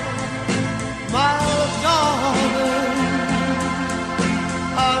 my darling,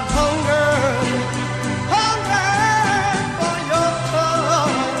 I've hungered for your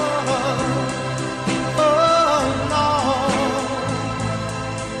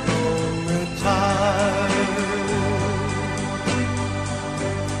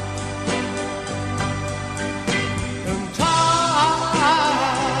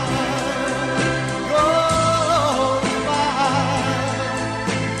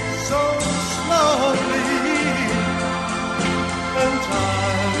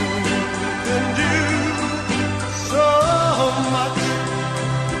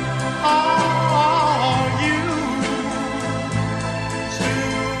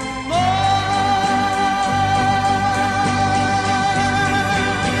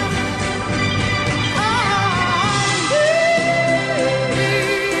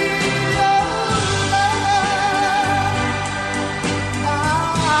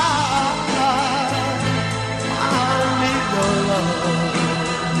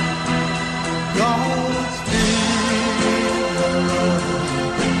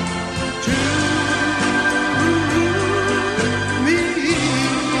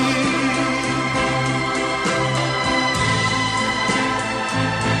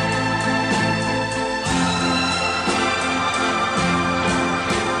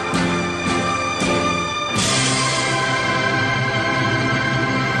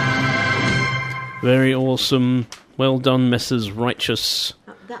Very awesome. Well done, Messrs. Righteous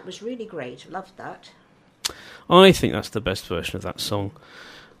that was really great. Loved that. I think that's the best version of that song.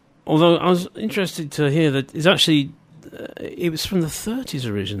 Although I was interested to hear that it's actually it was from the 30s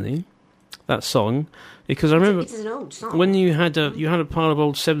originally, that song, because I remember It's an old song. when you had a pile of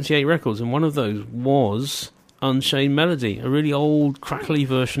old 78 records, and one of those was Unchained Melody, a really old crackly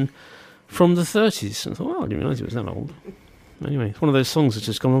version from the 30s. And I thought, well, I didn't realise it was that old. Anyway, it's one of those songs that's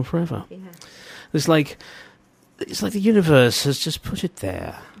just gone on forever. Yeah. It's like the universe has just put it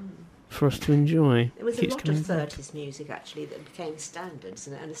there for us to enjoy. There was a Keeps lot coming of back. 30s music, actually, that became standards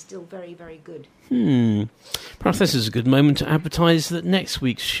and are still very, very good. Perhaps this is a good moment to advertise that next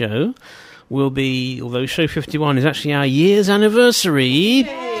week's show will be, although show 51 is actually our year's anniversary.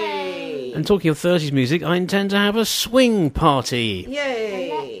 Yay! And talking of 30s music, I intend to have a swing party.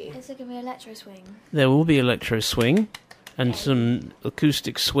 Yay! Is it going to be electro swing? There will be electro swing and some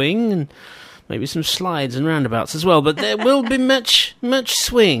acoustic swing and maybe some slides and roundabouts as well, but there will be much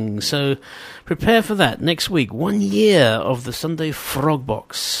swing, so prepare for that next week. 1 year of the Sunday Frog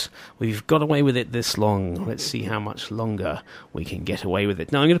Box. We've got away with it this long. Let's see how much longer we can get away with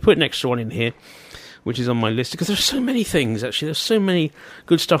it. Now, I'm going to put an extra one in here, which is on my list, because there's so many things, actually. There's so many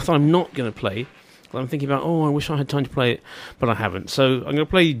good stuff that I'm not going to play. I'm thinking about, I wish I had time to play it, but I haven't. So I'm going to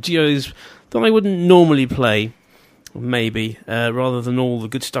play geos that I wouldn't normally play, maybe, rather than all the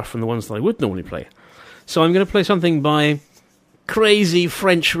good stuff from the ones that I would normally play. So I'm going to play something by Crazy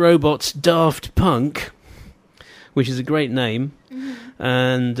French Robots Daft Punk, which is a great name.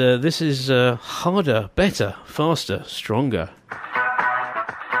 And this is Harder, Better, Faster, Stronger.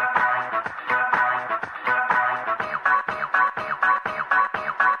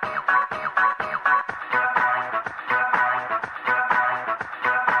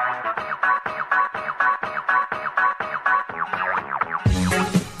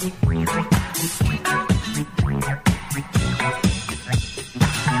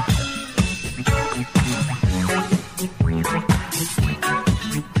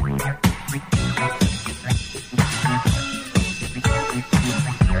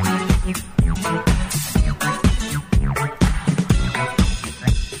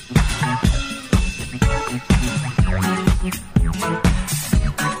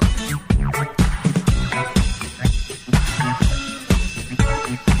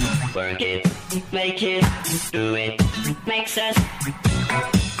 Work it, make it, do it, makes us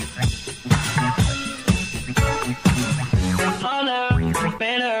harder,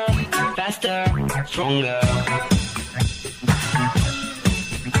 better, faster, stronger.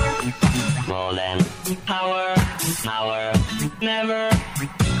 More than power, never.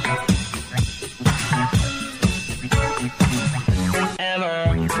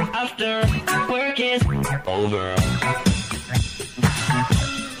 Ever after work is over.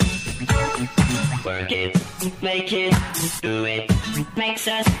 Work it, make it, do it, makes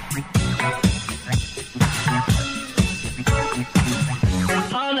us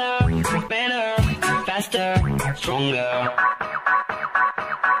harder, better, faster, stronger.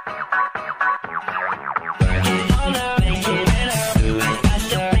 Work it harder, make it better, do it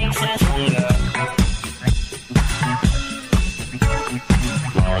faster, makes us stronger.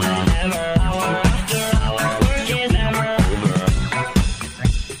 More than ever, hour after hour, work is never over.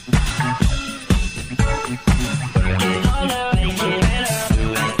 Work it harder, make it better,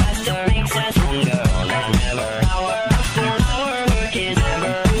 do it faster, makes us stronger. More than ever, hour after hour, work is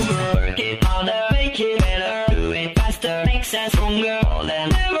never over. Work it harder, make it better, do it faster, makes us stronger. More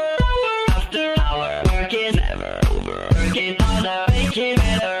than ever, hour after hour, work is never over. Work it harder, make it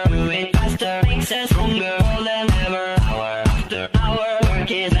better, do it faster, makes us stronger. More than ever, hour after hour, work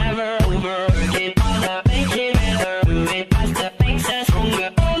is never over. Work it harder, make it better, do it faster,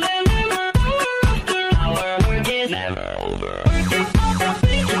 makes us stronger. More than ever, hour after hour, work is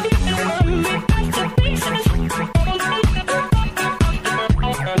never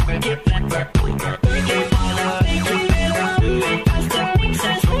over. Work it harder, make it better, do it faster, makes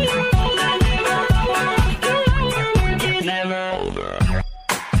us stronger. More than ever, hour, work it never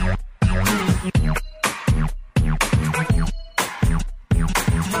over.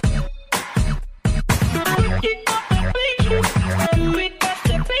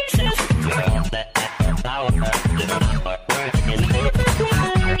 Work it harder, make it better, do it faster,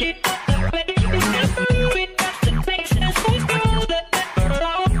 makes us stronger. More than ever, hour after hour, work is never over.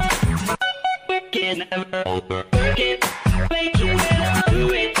 Never over. Work it, make it better, do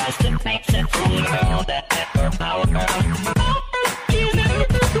it faster, makes it stronger. All that effort, power. Work it never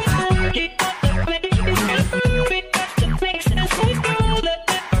over. Work it, make it better, do it faster, makes it stronger. All that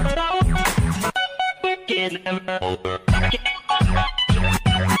effort, power. Work it never over. Work it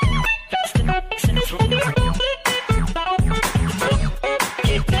faster, makes it stronger. All that effort, power. Work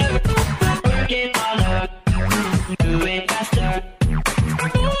it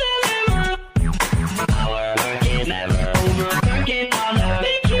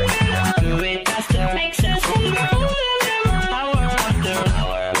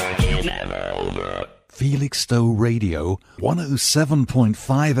Felixstowe Radio, 107.5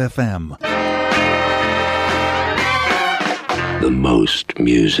 FM. The most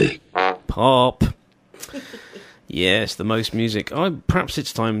music. Pop. Yes, the most music. Perhaps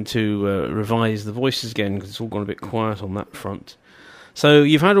it's time to revise the voices again, because it's all gone a bit quiet on that front. So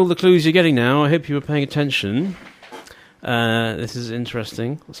you've had all the clues you're getting now. I hope you were paying attention. This is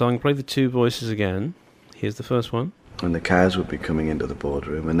interesting. So I'm going to play the two voices again. Here's the first one. And the cows would be coming into the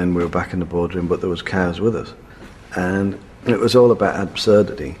boardroom, and then we were back in the boardroom, but there was cows with us. And it was all about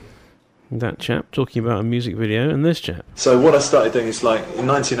absurdity. That chap talking about a music video, and this chap. So what I started doing is, like, in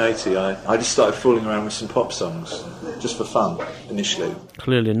 1980, I just started fooling around with some pop songs, just for fun, initially.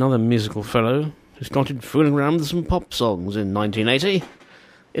 Clearly another musical fellow who started fooling around with some pop songs in 1980.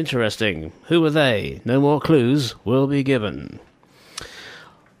 Interesting. Who are they? No more clues will be given.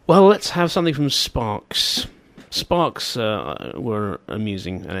 Well, let's have something from Sparks. Sparks were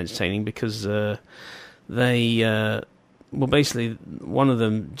amusing and entertaining because they... well, basically, one of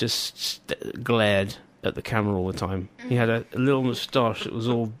them just glared at the camera all the time. He had a little moustache that was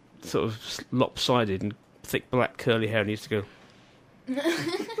all sort of lopsided and thick black curly hair, and he used to go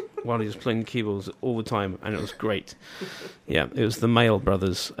while he was playing the keyboards all the time, and it was great. Yeah, it was the Mail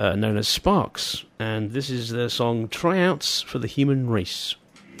Brothers, known as Sparks, and this is their song Tryouts for the Human Race.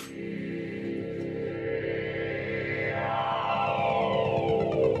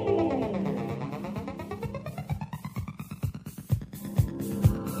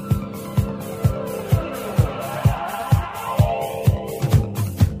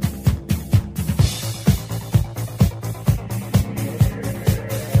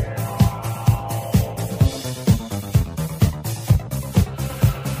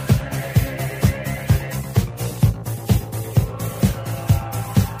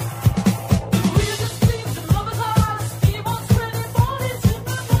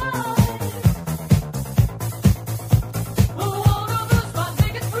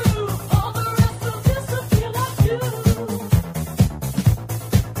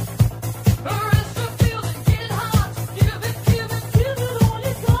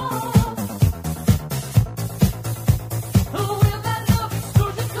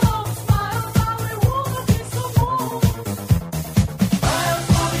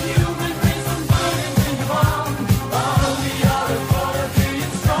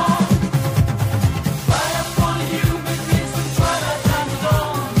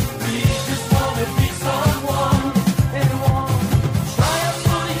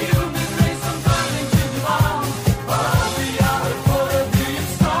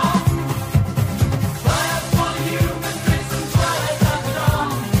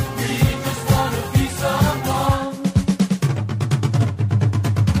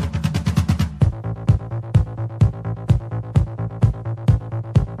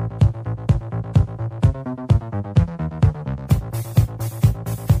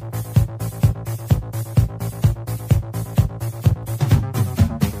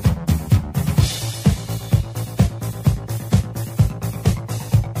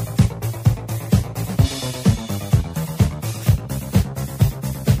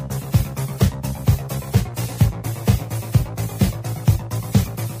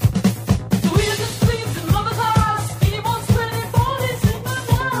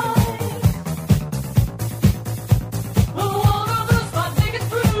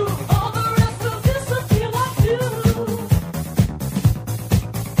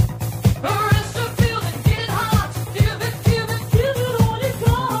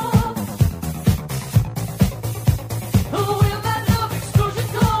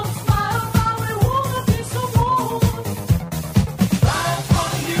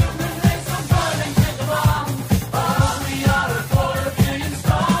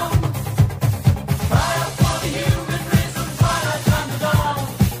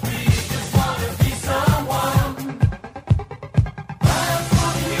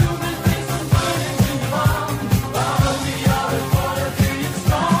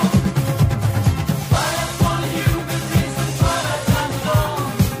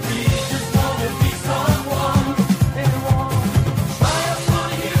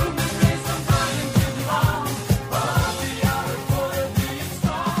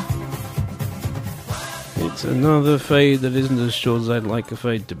 Another fade that isn't as short as I'd like a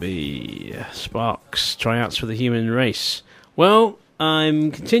fade to be. Sparks, Tryouts for the Human Race. Well,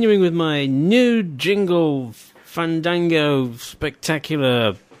 I'm continuing with my new jingle fandango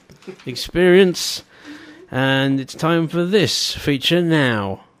spectacular experience, and it's time for this feature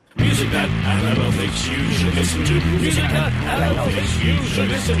now. Music that Annabelle thinks you should listen to. Music that Annabelle thinks you should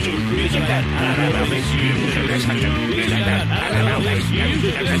listen to. Music that Annabelle thinks you should listen to. Music that Annabelle thinks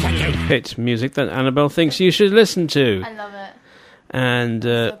you should listen to. It's music that Annabelle thinks you should listen to. I love it. And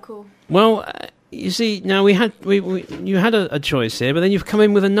So cool. well, you see, now you had a choice here, but then you've come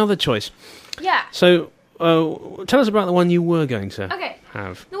in with another choice. Yeah. So tell us about the one you were going to Okay.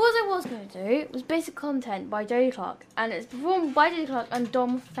 have. The ones I was going to do was Basic Content by Jodie Clark, and it's performed by Jodie Clark and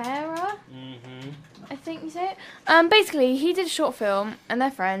Dom Farah. I think you say it. Basically, he did a short film, and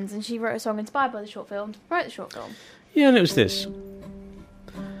they're friends, and she wrote a song inspired by the short film to promote the short film. Yeah, and it was this.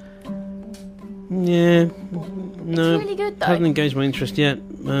 Yeah, no, really good, though. Hasn't engaged my interest yet.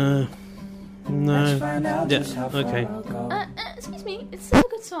 No. Yeah, okay. Excuse me, it's still a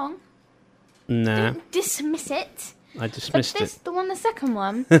good song. Nah, Don't dismiss it. I dismissed But the second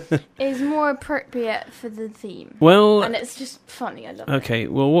one, is more appropriate for the theme. Well, and it's just funny. I love it. Okay,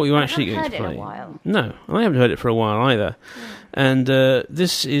 well, what you're I actually going haven't to heard it play? in a while. No, I haven't heard it for a while either. And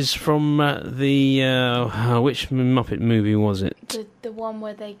this is from the which Muppet movie was it? The one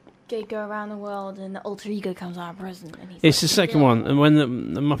where they go around the world and the alter ego comes out of prison. And It's the second one, and when the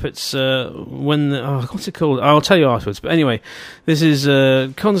Muppets, what's it called? I'll tell you afterwards. But anyway, this is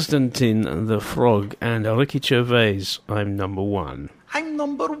Constantine the Frog and Ricky Gervais. I'm number one. I'm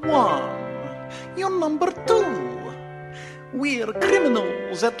number one. You're number two. We're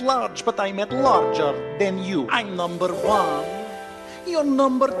criminals at large, but I'm at larger than you. I'm number one. You're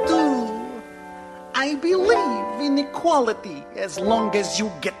number two. I believe in equality as long as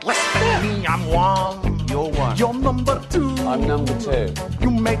you get less than me. I'm one. You're one. You're number two. I'm number two. You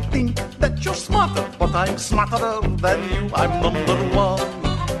may think that you're smarter, but I'm smarter than you. I'm number one.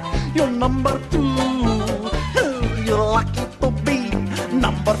 You're number two. You're lucky to be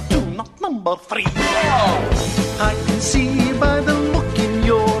number two, not number three. I can see by the look in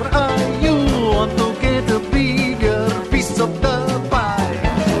your eye you want to get a bigger piece of the pie.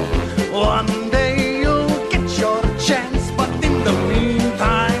 One day you'll get your chance, but in the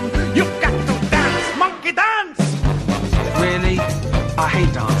meantime you've got to dance, monkey dance. Really? I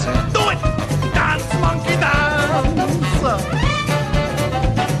hate dancing. Do it! Dance, monkey dance!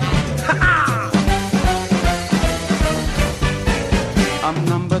 Ha-ha! I'm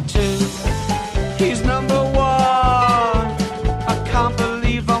number two. He's number one. I can't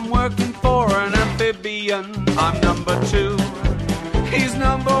believe I'm working for an amphibian. I'm number two. He's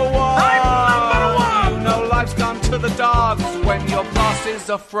number one. I'm number one. You know life's gone to the dogs when your boss is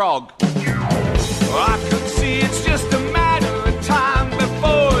a frog. I can see it's just a matter of time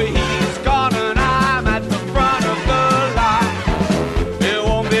before he's gone and I'm at the front of the line. It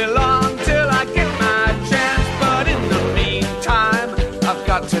won't be long till I get my chance, but in the meantime I've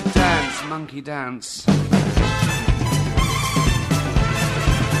got to dance, monkey dance.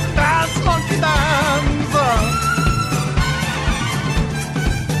 Dance, monkey dance.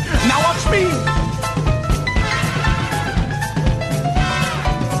 Now watch me.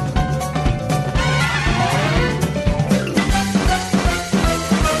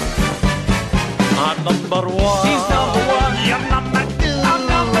 I'm number one. He's number one. You're number two. I'm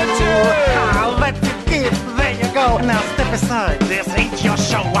number two. I'll let you keep. There you go. Now step aside. This ain't your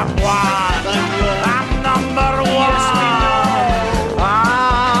show. I'm one. I'm number one. Yes, we know.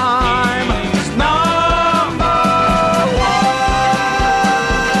 I'm number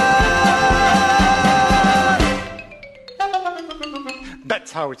one.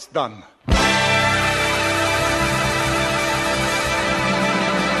 That's how it's done.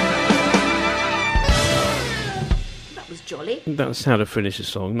 Was jolly. That's how to finish a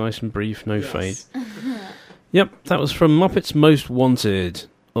song. Nice and brief, no fade. Yep, that was from Muppets Most Wanted,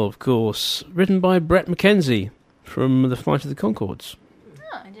 of course. Written by Brett McKenzie from The Flight of the Conchords.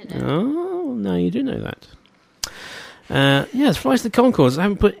 Oh, I didn't know. Oh, no, you do know that. Yes, Flight of the Conchords. I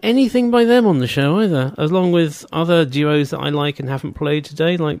haven't put anything by them on the show either, along with other duos that I like and haven't played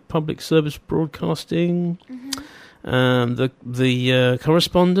today, like Public Service Broadcasting, the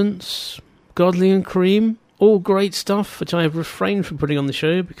Correspondents, Godley and Cream. All great stuff, which I have refrained from putting on the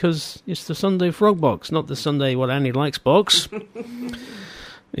show because it's the Sunday Frog box, not the Sunday What Annie Likes box.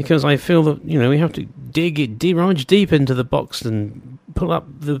 Because I feel that, we have to rummage deep into the box and pull up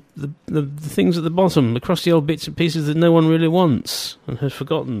the things at the bottom, the crusty old bits and pieces that no one really wants and has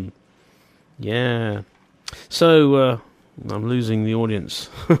forgotten. Yeah. So, I'm losing the audience.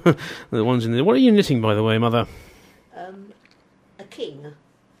 The ones in there. What are you knitting, by the way, Mother? A king.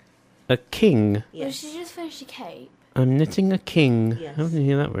 A king? Yes. Well, she just finished a cape. I'm knitting a king. Yes. I don't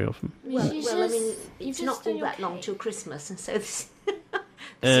hear that very often. Well, I mean, it's not all that long till Christmas, and so this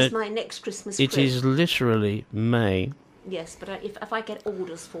is my next Christmas It print. is literally May. Yes, but if I get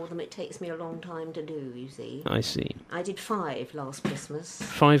orders for them, it takes me a long time to do, you see. I see. I did 5 last Christmas.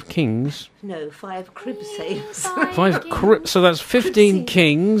 5 kings. No, 5 crib sales. 5 so that's 15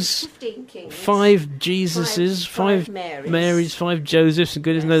 kings. 15 kings. 5 Jesuses. 5 Marys. 5 Josephs, and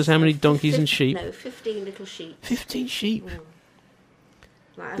goodness knows how many donkeys and sheep. No, 15 little sheep. 15 sheep.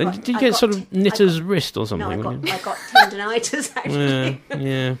 Right, Then did you get sort of knitter's wrist or something? No, I got tendinitis actually.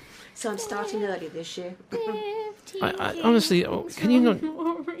 Yeah. So I'm starting early this year. I honestly, can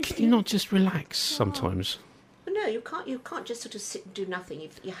you not just relax sometimes? No, you can't just sort of sit and do nothing.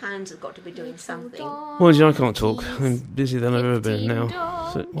 Your hands have got to be doing something. Well, I can't talk. I'm busier than I've ever been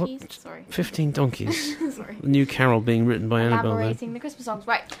now. So, what? Sorry. 15 donkeys. Sorry. The new carol being written by Annabelle. Elaborating the Christmas songs.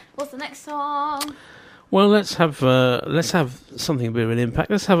 Right. What's the next song? Well, let's have something a bit of an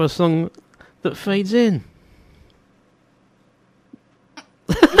impact. Let's have a song that fades in.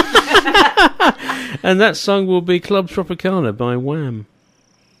 And that song will be Club Tropicana by Wham.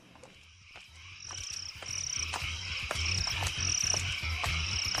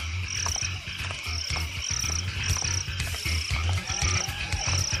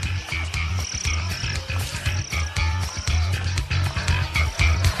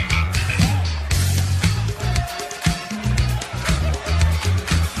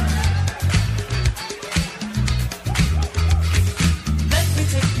 Let me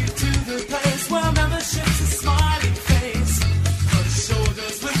take you to the place where membership's a smiling face.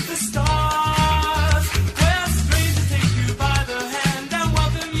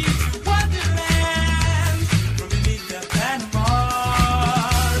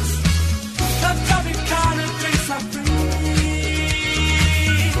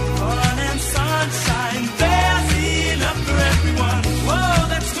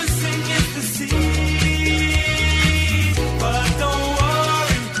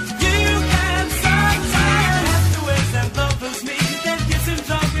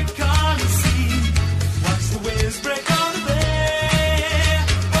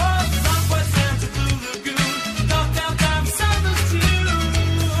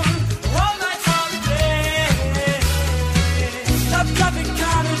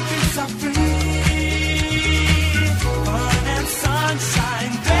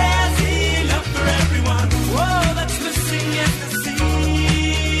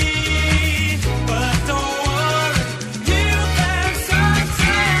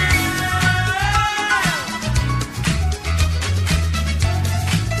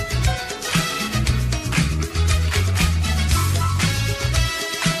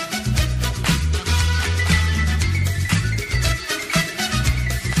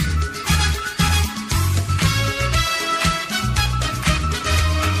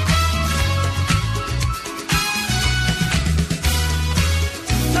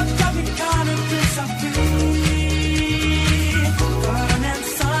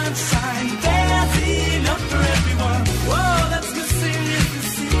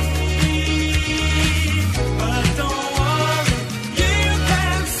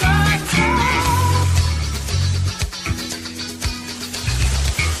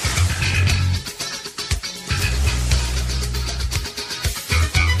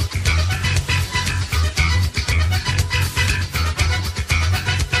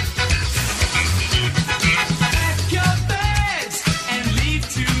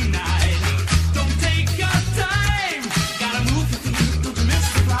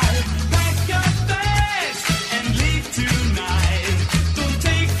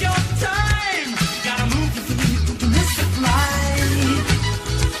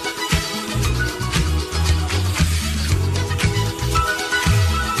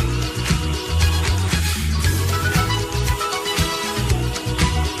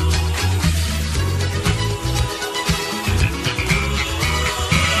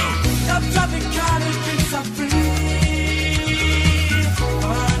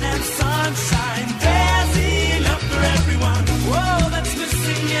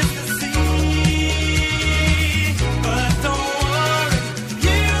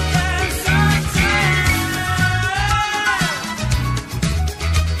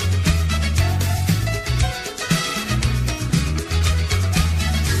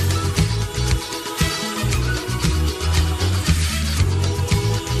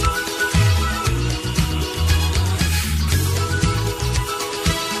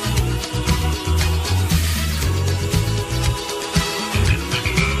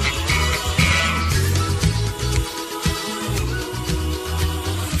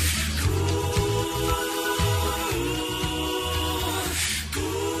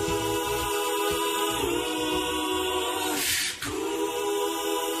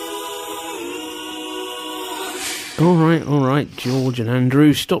 All right, George and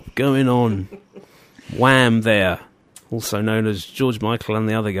Andrew, stop going on. Wham there, also known as George Michael and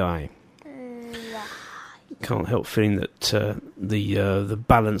the Other Guy. Can't help feeling that the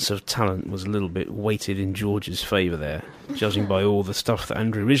balance of talent was a little bit weighted in George's favour there, judging by all the stuff that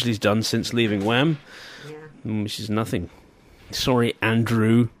Andrew Ridgeley's done since leaving Wham, which is nothing. Sorry,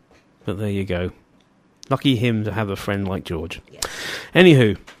 Andrew, but there you go. Lucky him to have a friend like George. Yeah.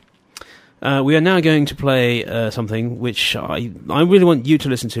 Anywho, we are now going to play something which I really want you to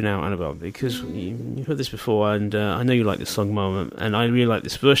listen to now, Annabelle, because you've heard this before, and I know you like this song, Mum, and I really like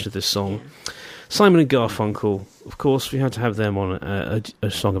this version of this song. Yeah. Simon and Garfunkel, of course, we had to have them on a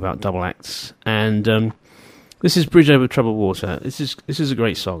song about double acts, and this is Bridge Over Troubled Water. This is a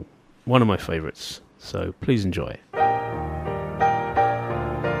great song, one of my favourites, so please enjoy.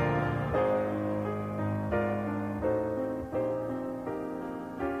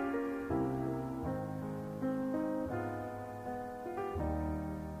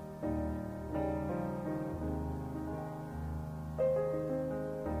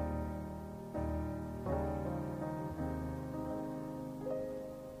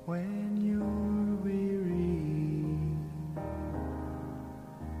 When you're weary,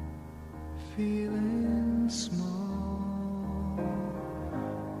 feeling small,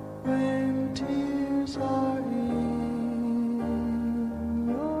 when tears are in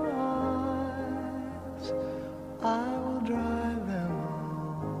your eyes, I will dry them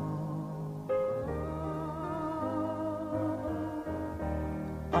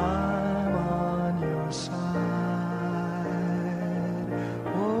all. I'm on your side.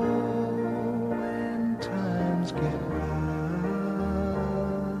 Get rough,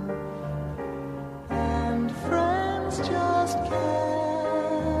 and friends just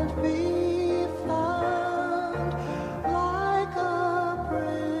can't be found, like a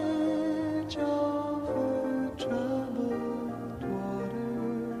bridge over troubled water.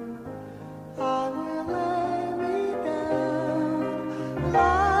 I will lay me down,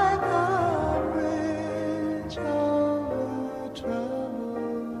 like a bridge over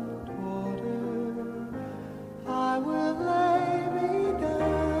troubled water. I will lay me down.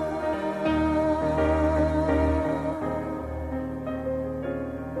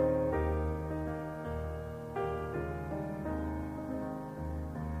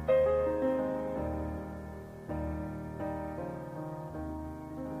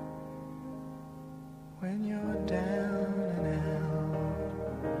 When you're down and out,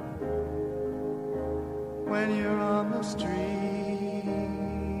 when you're on the street,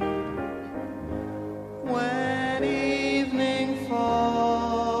 when evening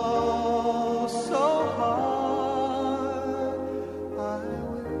falls so hard, I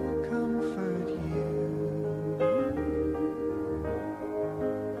will comfort you.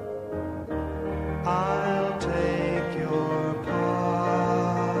 I'll take your part.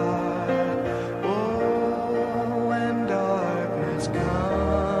 Oh, when darkness comes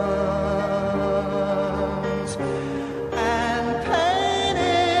and pain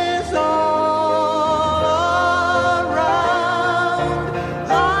is all around,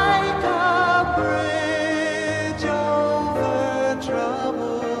 like a bridge over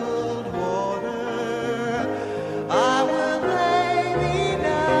troubled water, I will lay me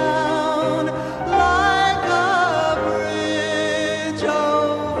down, like a bridge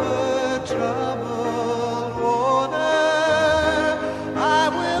over troubled water. I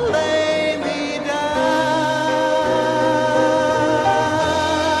will lay me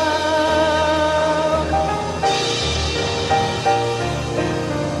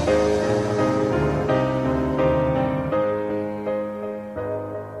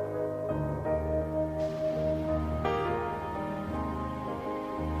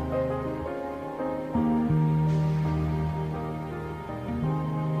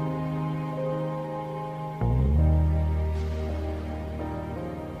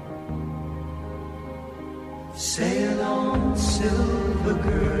Sail on, silver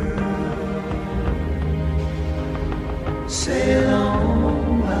girl, sail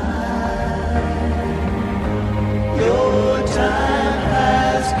on by. Your time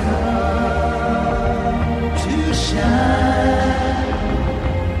has come to shine.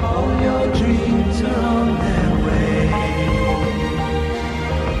 All your dreams are on their way.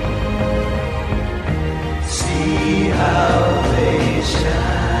 See how they shine.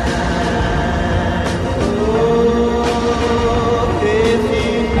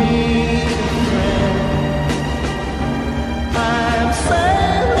 I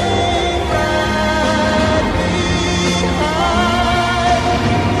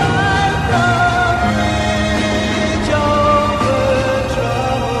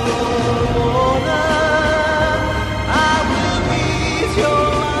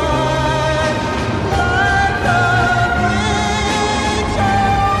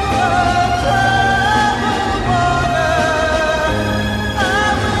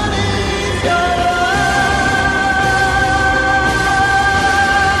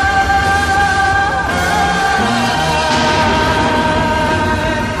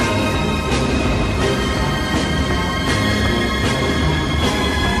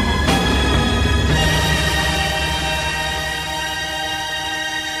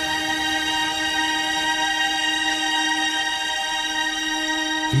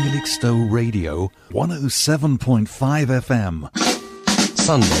Felixstowe Radio 107.5 FM.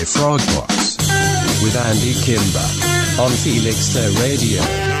 Sunday Frog Box with Andy Kimber on Felixstowe Radio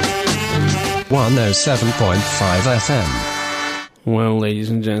 107.5 FM. Well, ladies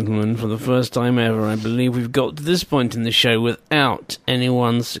and gentlemen, for the first time ever, I believe we've got to this point in the show without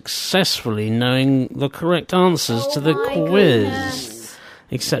anyone successfully knowing the correct answers to the quiz. Goodness.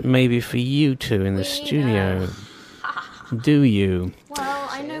 Except maybe for you two in the studio. Do you? Well,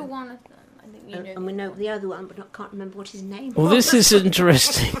 I know one of them. I think you know. And we know the other one, but I can't remember what his name Well, was. this is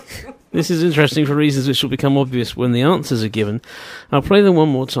interesting. This is interesting for reasons which will become obvious when the answers are given. I'll play them one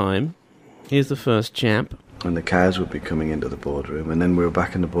more time. Here's the first chap. And the cows would be coming into the boardroom, and then we were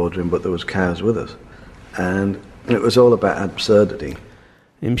back in the boardroom, but there was cows with us. And it was all about absurdity.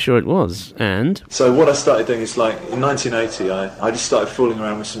 I'm sure it was. And? So what I started doing is, like, in 1980, I just started fooling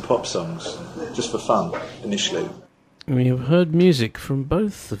around with some pop songs, just for fun, initially. We have heard music from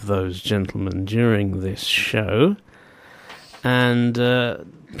both of those gentlemen during this show. And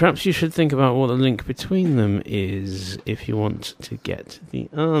perhaps you should think about what the link between them is if you want to get the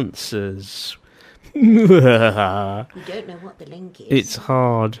answers. You don't know what the link is. It's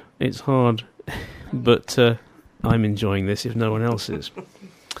hard. But I'm enjoying this if no one else is.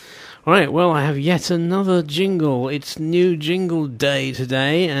 Alright, well, I have yet another jingle. It's New Jingle Day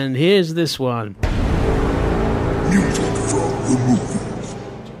today, and here's this one. Music from the movies.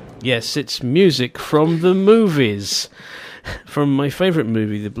 Yes, it's music from the movies. From my favourite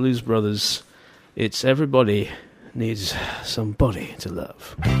movie, The Blues Brothers, it's Everybody Needs Somebody to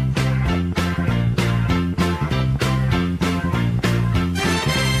Love.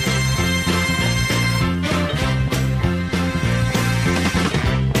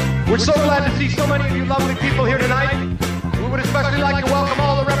 We're so glad to see so many of you lovely people here tonight. We would especially like to welcome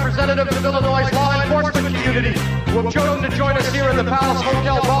all the representatives of Illinois' law enforcement community who have chosen to join us here in the Palace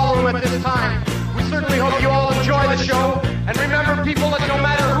Hotel Ballroom at this time. We certainly hope you all enjoy the show. And remember, people, that no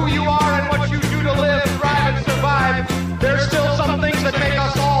matter who you are and what you do to live, thrive, and survive, there's still some things that make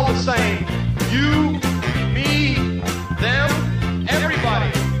us all the same. You, me, them,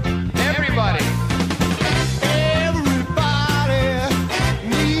 everybody. Everybody.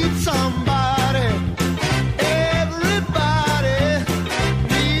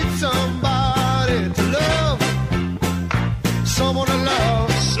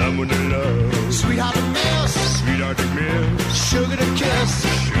 Sweethearted miss, sugar to kiss,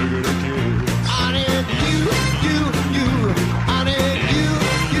 I need you, I need you,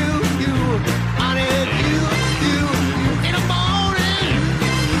 I need you, in the morning,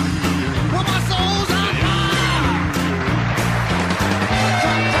 when my soul's on fire.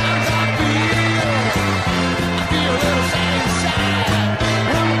 Sometimes I feel a little sad inside,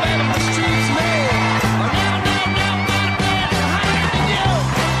 when my baby mistreats me.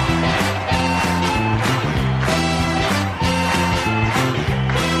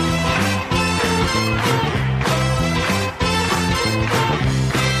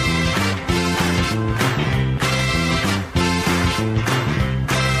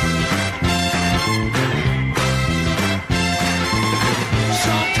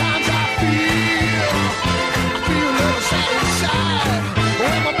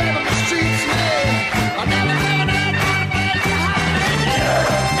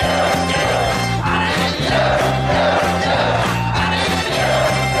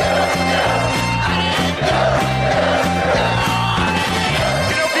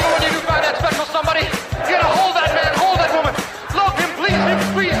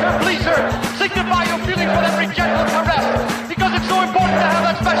 Signify your feelings with every gentle caress, because it's so important to have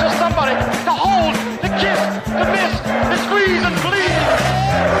that special somebody to hold, to kiss, to miss, to squeeze and please.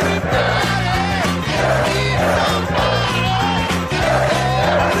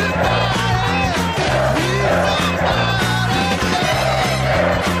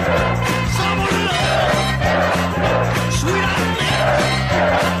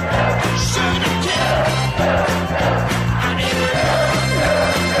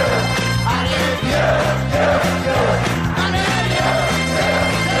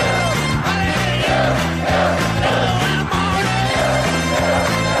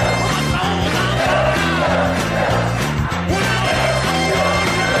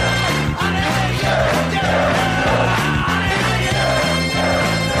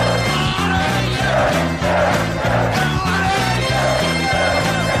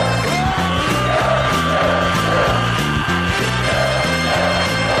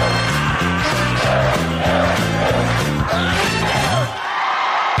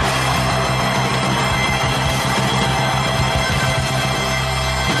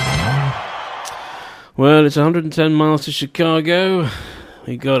 Well, it's 110 miles to Chicago,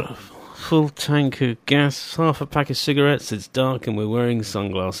 We got a full tank of gas, half a pack of cigarettes, it's dark and we're wearing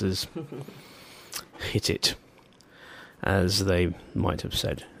sunglasses. Hit it. As they might have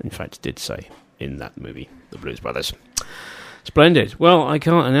said, in fact did say, in that movie, The Blues Brothers. Splendid. Well, I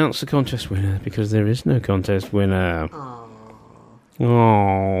can't announce the contest winner because there is no contest winner.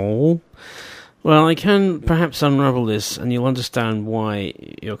 Oh. Well, I can perhaps unravel this and you'll understand why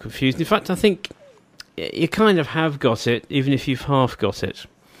you're confused. In fact, I think you kind of have got it, even if you've half got it.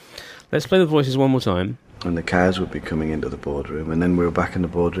 Let's play the voices one more time. And the cows would be coming into the boardroom, and then we were back in the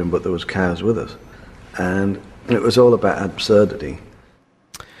boardroom, but there was cows with us. And it was all about absurdity.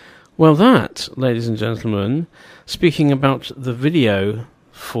 Well, that, ladies and gentlemen, speaking about the video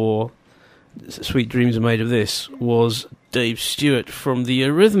for Sweet Dreams Are Made of This, was Dave Stewart from the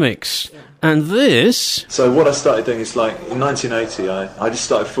Eurythmics. And this... So what I started doing is, like, in 1980, I just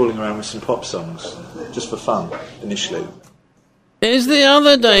started fooling around with some pop songs, just for fun, initially. Is the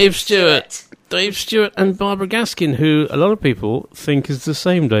other Dave Stewart. Dave Stewart and Barbara Gaskin, who a lot of people think is the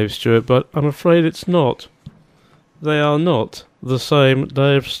same Dave Stewart, but I'm afraid it's not. They are not the same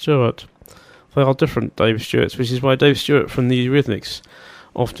Dave Stewart. They are different Dave Stewarts, which is why Dave Stewart from the Eurythmics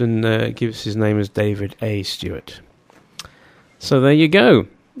often gives his name as David A. Stewart. So there you go.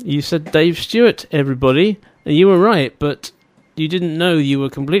 You said Dave Stewart, everybody, and you were right, but you didn't know you were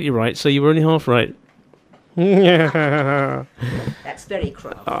completely right, so you were only half right. That's very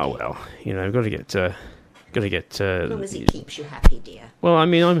crafty. Oh well, you know, got to get. As long as it keeps you happy, dear. Well, I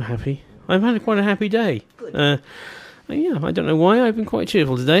mean, I'm happy. I've had quite a happy day. Good. Yeah, I don't know why. I've been quite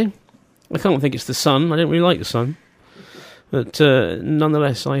cheerful today. I can't think it's the sun. I don't really like the sun, but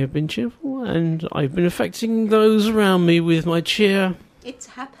nonetheless, I have been cheerful, and I've been affecting those around me with my cheer. It's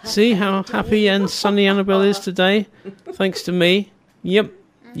happy. See how happy and sunny Annabelle is today, thanks to me. Yep.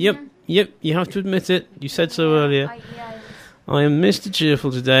 You have to admit it. You said so earlier. I am Mr.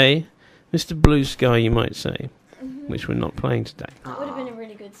 Cheerful today, Mr. Blue Sky, you might say, which we're not playing today. That would have been a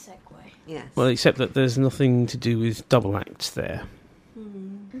really good segue. Yes. Well, except that there's nothing to do with double acts there.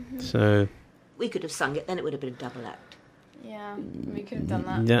 So we could have sung it, then it would have been a double act. Yeah, we could have done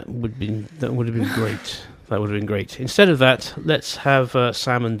that. That would have been great. That would have been great. Instead of that, let's have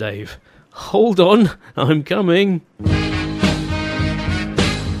Sam and Dave. Hold on, I'm coming.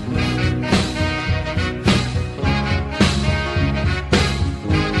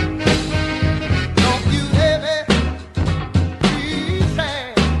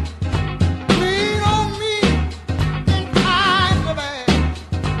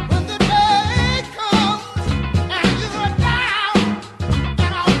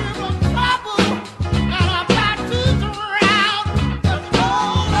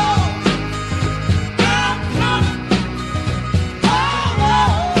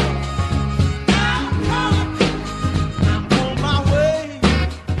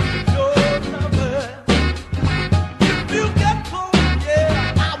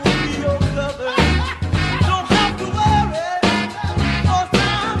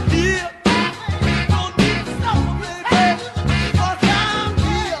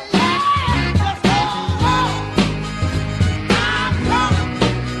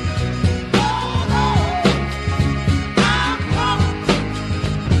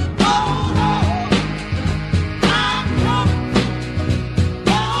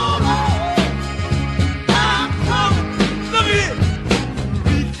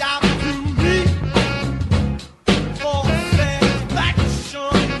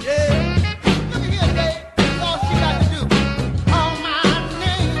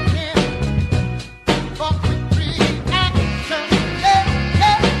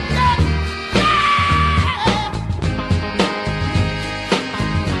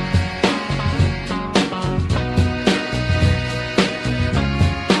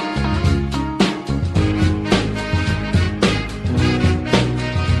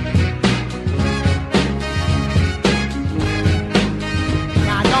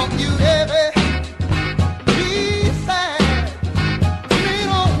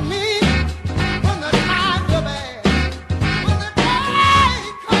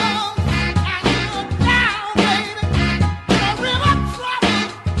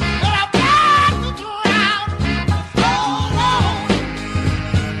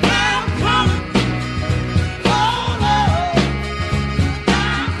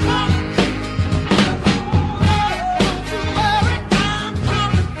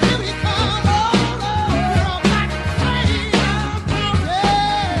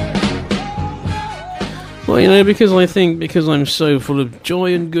 Well, you know, because I'm so full of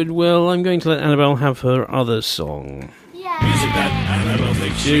joy and goodwill, I'm going to let Annabelle have her other song. Yeah. Music that Annabelle thinks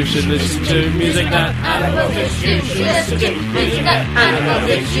thinks you should listen to. Music that Annabelle thinks you should listen to. Music that Annabelle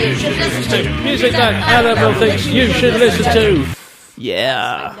thinks you should listen to. Music that Annabelle thinks you should listen to.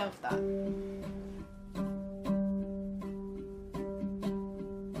 Yeah. I love that.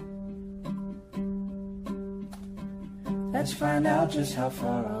 Let's find out just how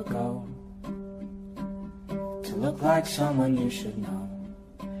far I'll go to look like someone you should know.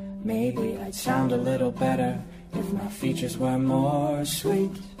 Maybe I'd sound a little better if my features were more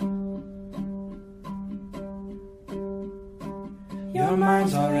sweet. Your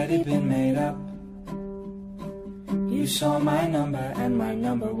mind's already been made up. You saw my number and my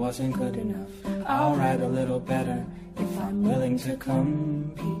number wasn't good enough. I'll write a little better if I'm willing to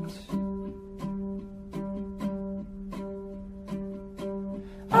compete.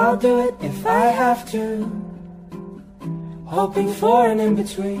 I'll do it if I have to, hoping for an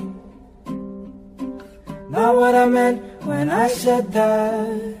in-between. Not what I meant when I said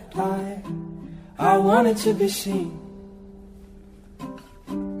that I wanted to be seen.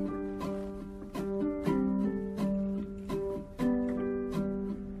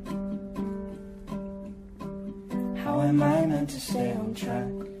 How am I meant to stay on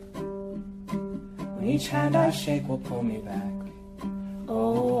track when each hand I shake will pull me back?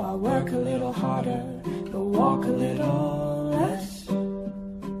 Oh, I'll work a little harder, but walk a little less.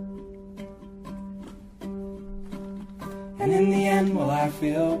 And in the end, will I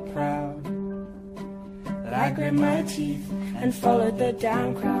feel proud that I grit my teeth and followed the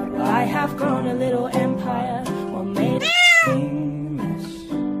down crowd? Will I have grown a little empire or made a thing mess?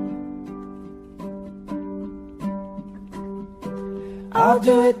 I'll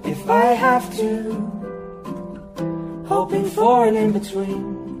do it if I have to, hoping for an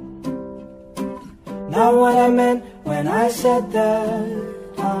in-between. Not what I meant when I said that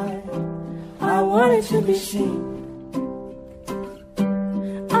I wanted to be seen.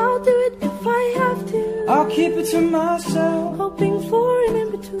 I'll do it if I have to, I'll keep it to myself, hoping for an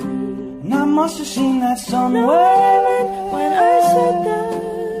in-between. And I must have seen that somewhere. Not what I meant when I said that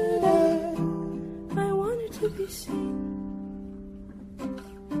I wanted to be seen.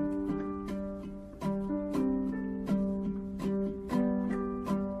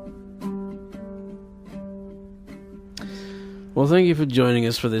 Well, thank you for joining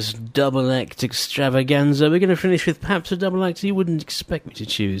us for this double act extravaganza. We're going to finish with perhaps a double act you wouldn't expect me to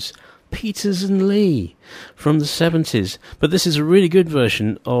choose. Peters and Lee from the 70s. But this is a really good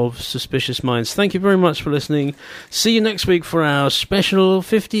version of Suspicious Minds. Thank you very much for listening. See you next week for our special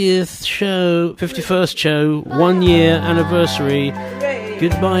 51st show, 1 year anniversary.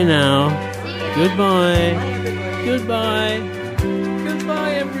 Goodbye now. Goodbye. Goodbye.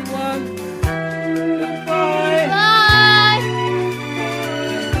 Goodbye, everyone. Goodbye.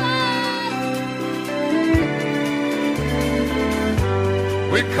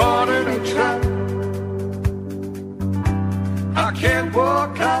 We're caught in a trap. I can't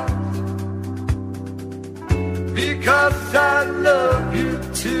walk out because I love you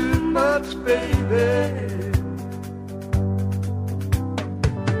too much, baby.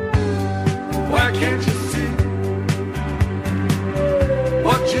 Why can't you see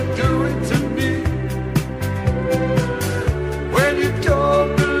what you're doing to me when you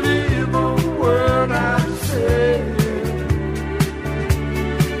don't believe a word I say?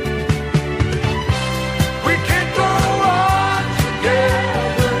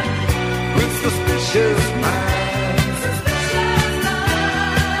 Suspicious minds.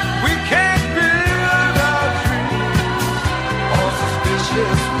 We can't build our dreams on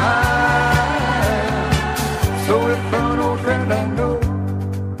suspicious minds. So if an old friend I know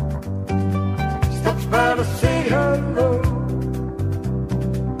stops by to say hello,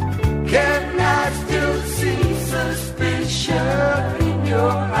 can I still see suspicion in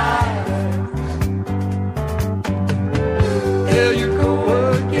your eyes? There you go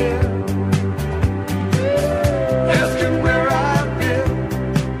again.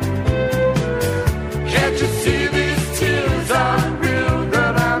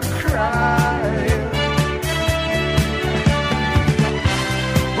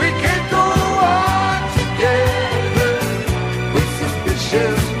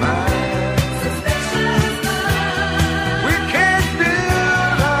 Suspicious minds. We can't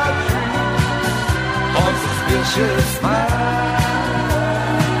build our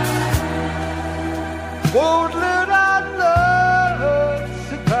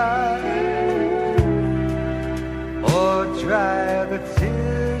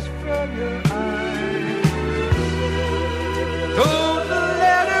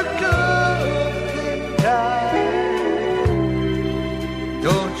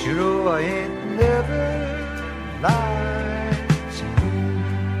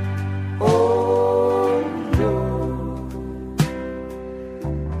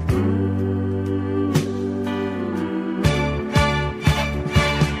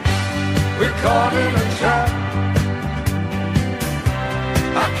get caught in a trap.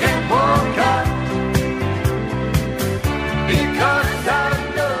 I can't walk out because I'm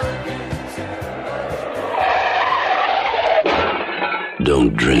looking.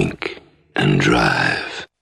 Don't drink and drive.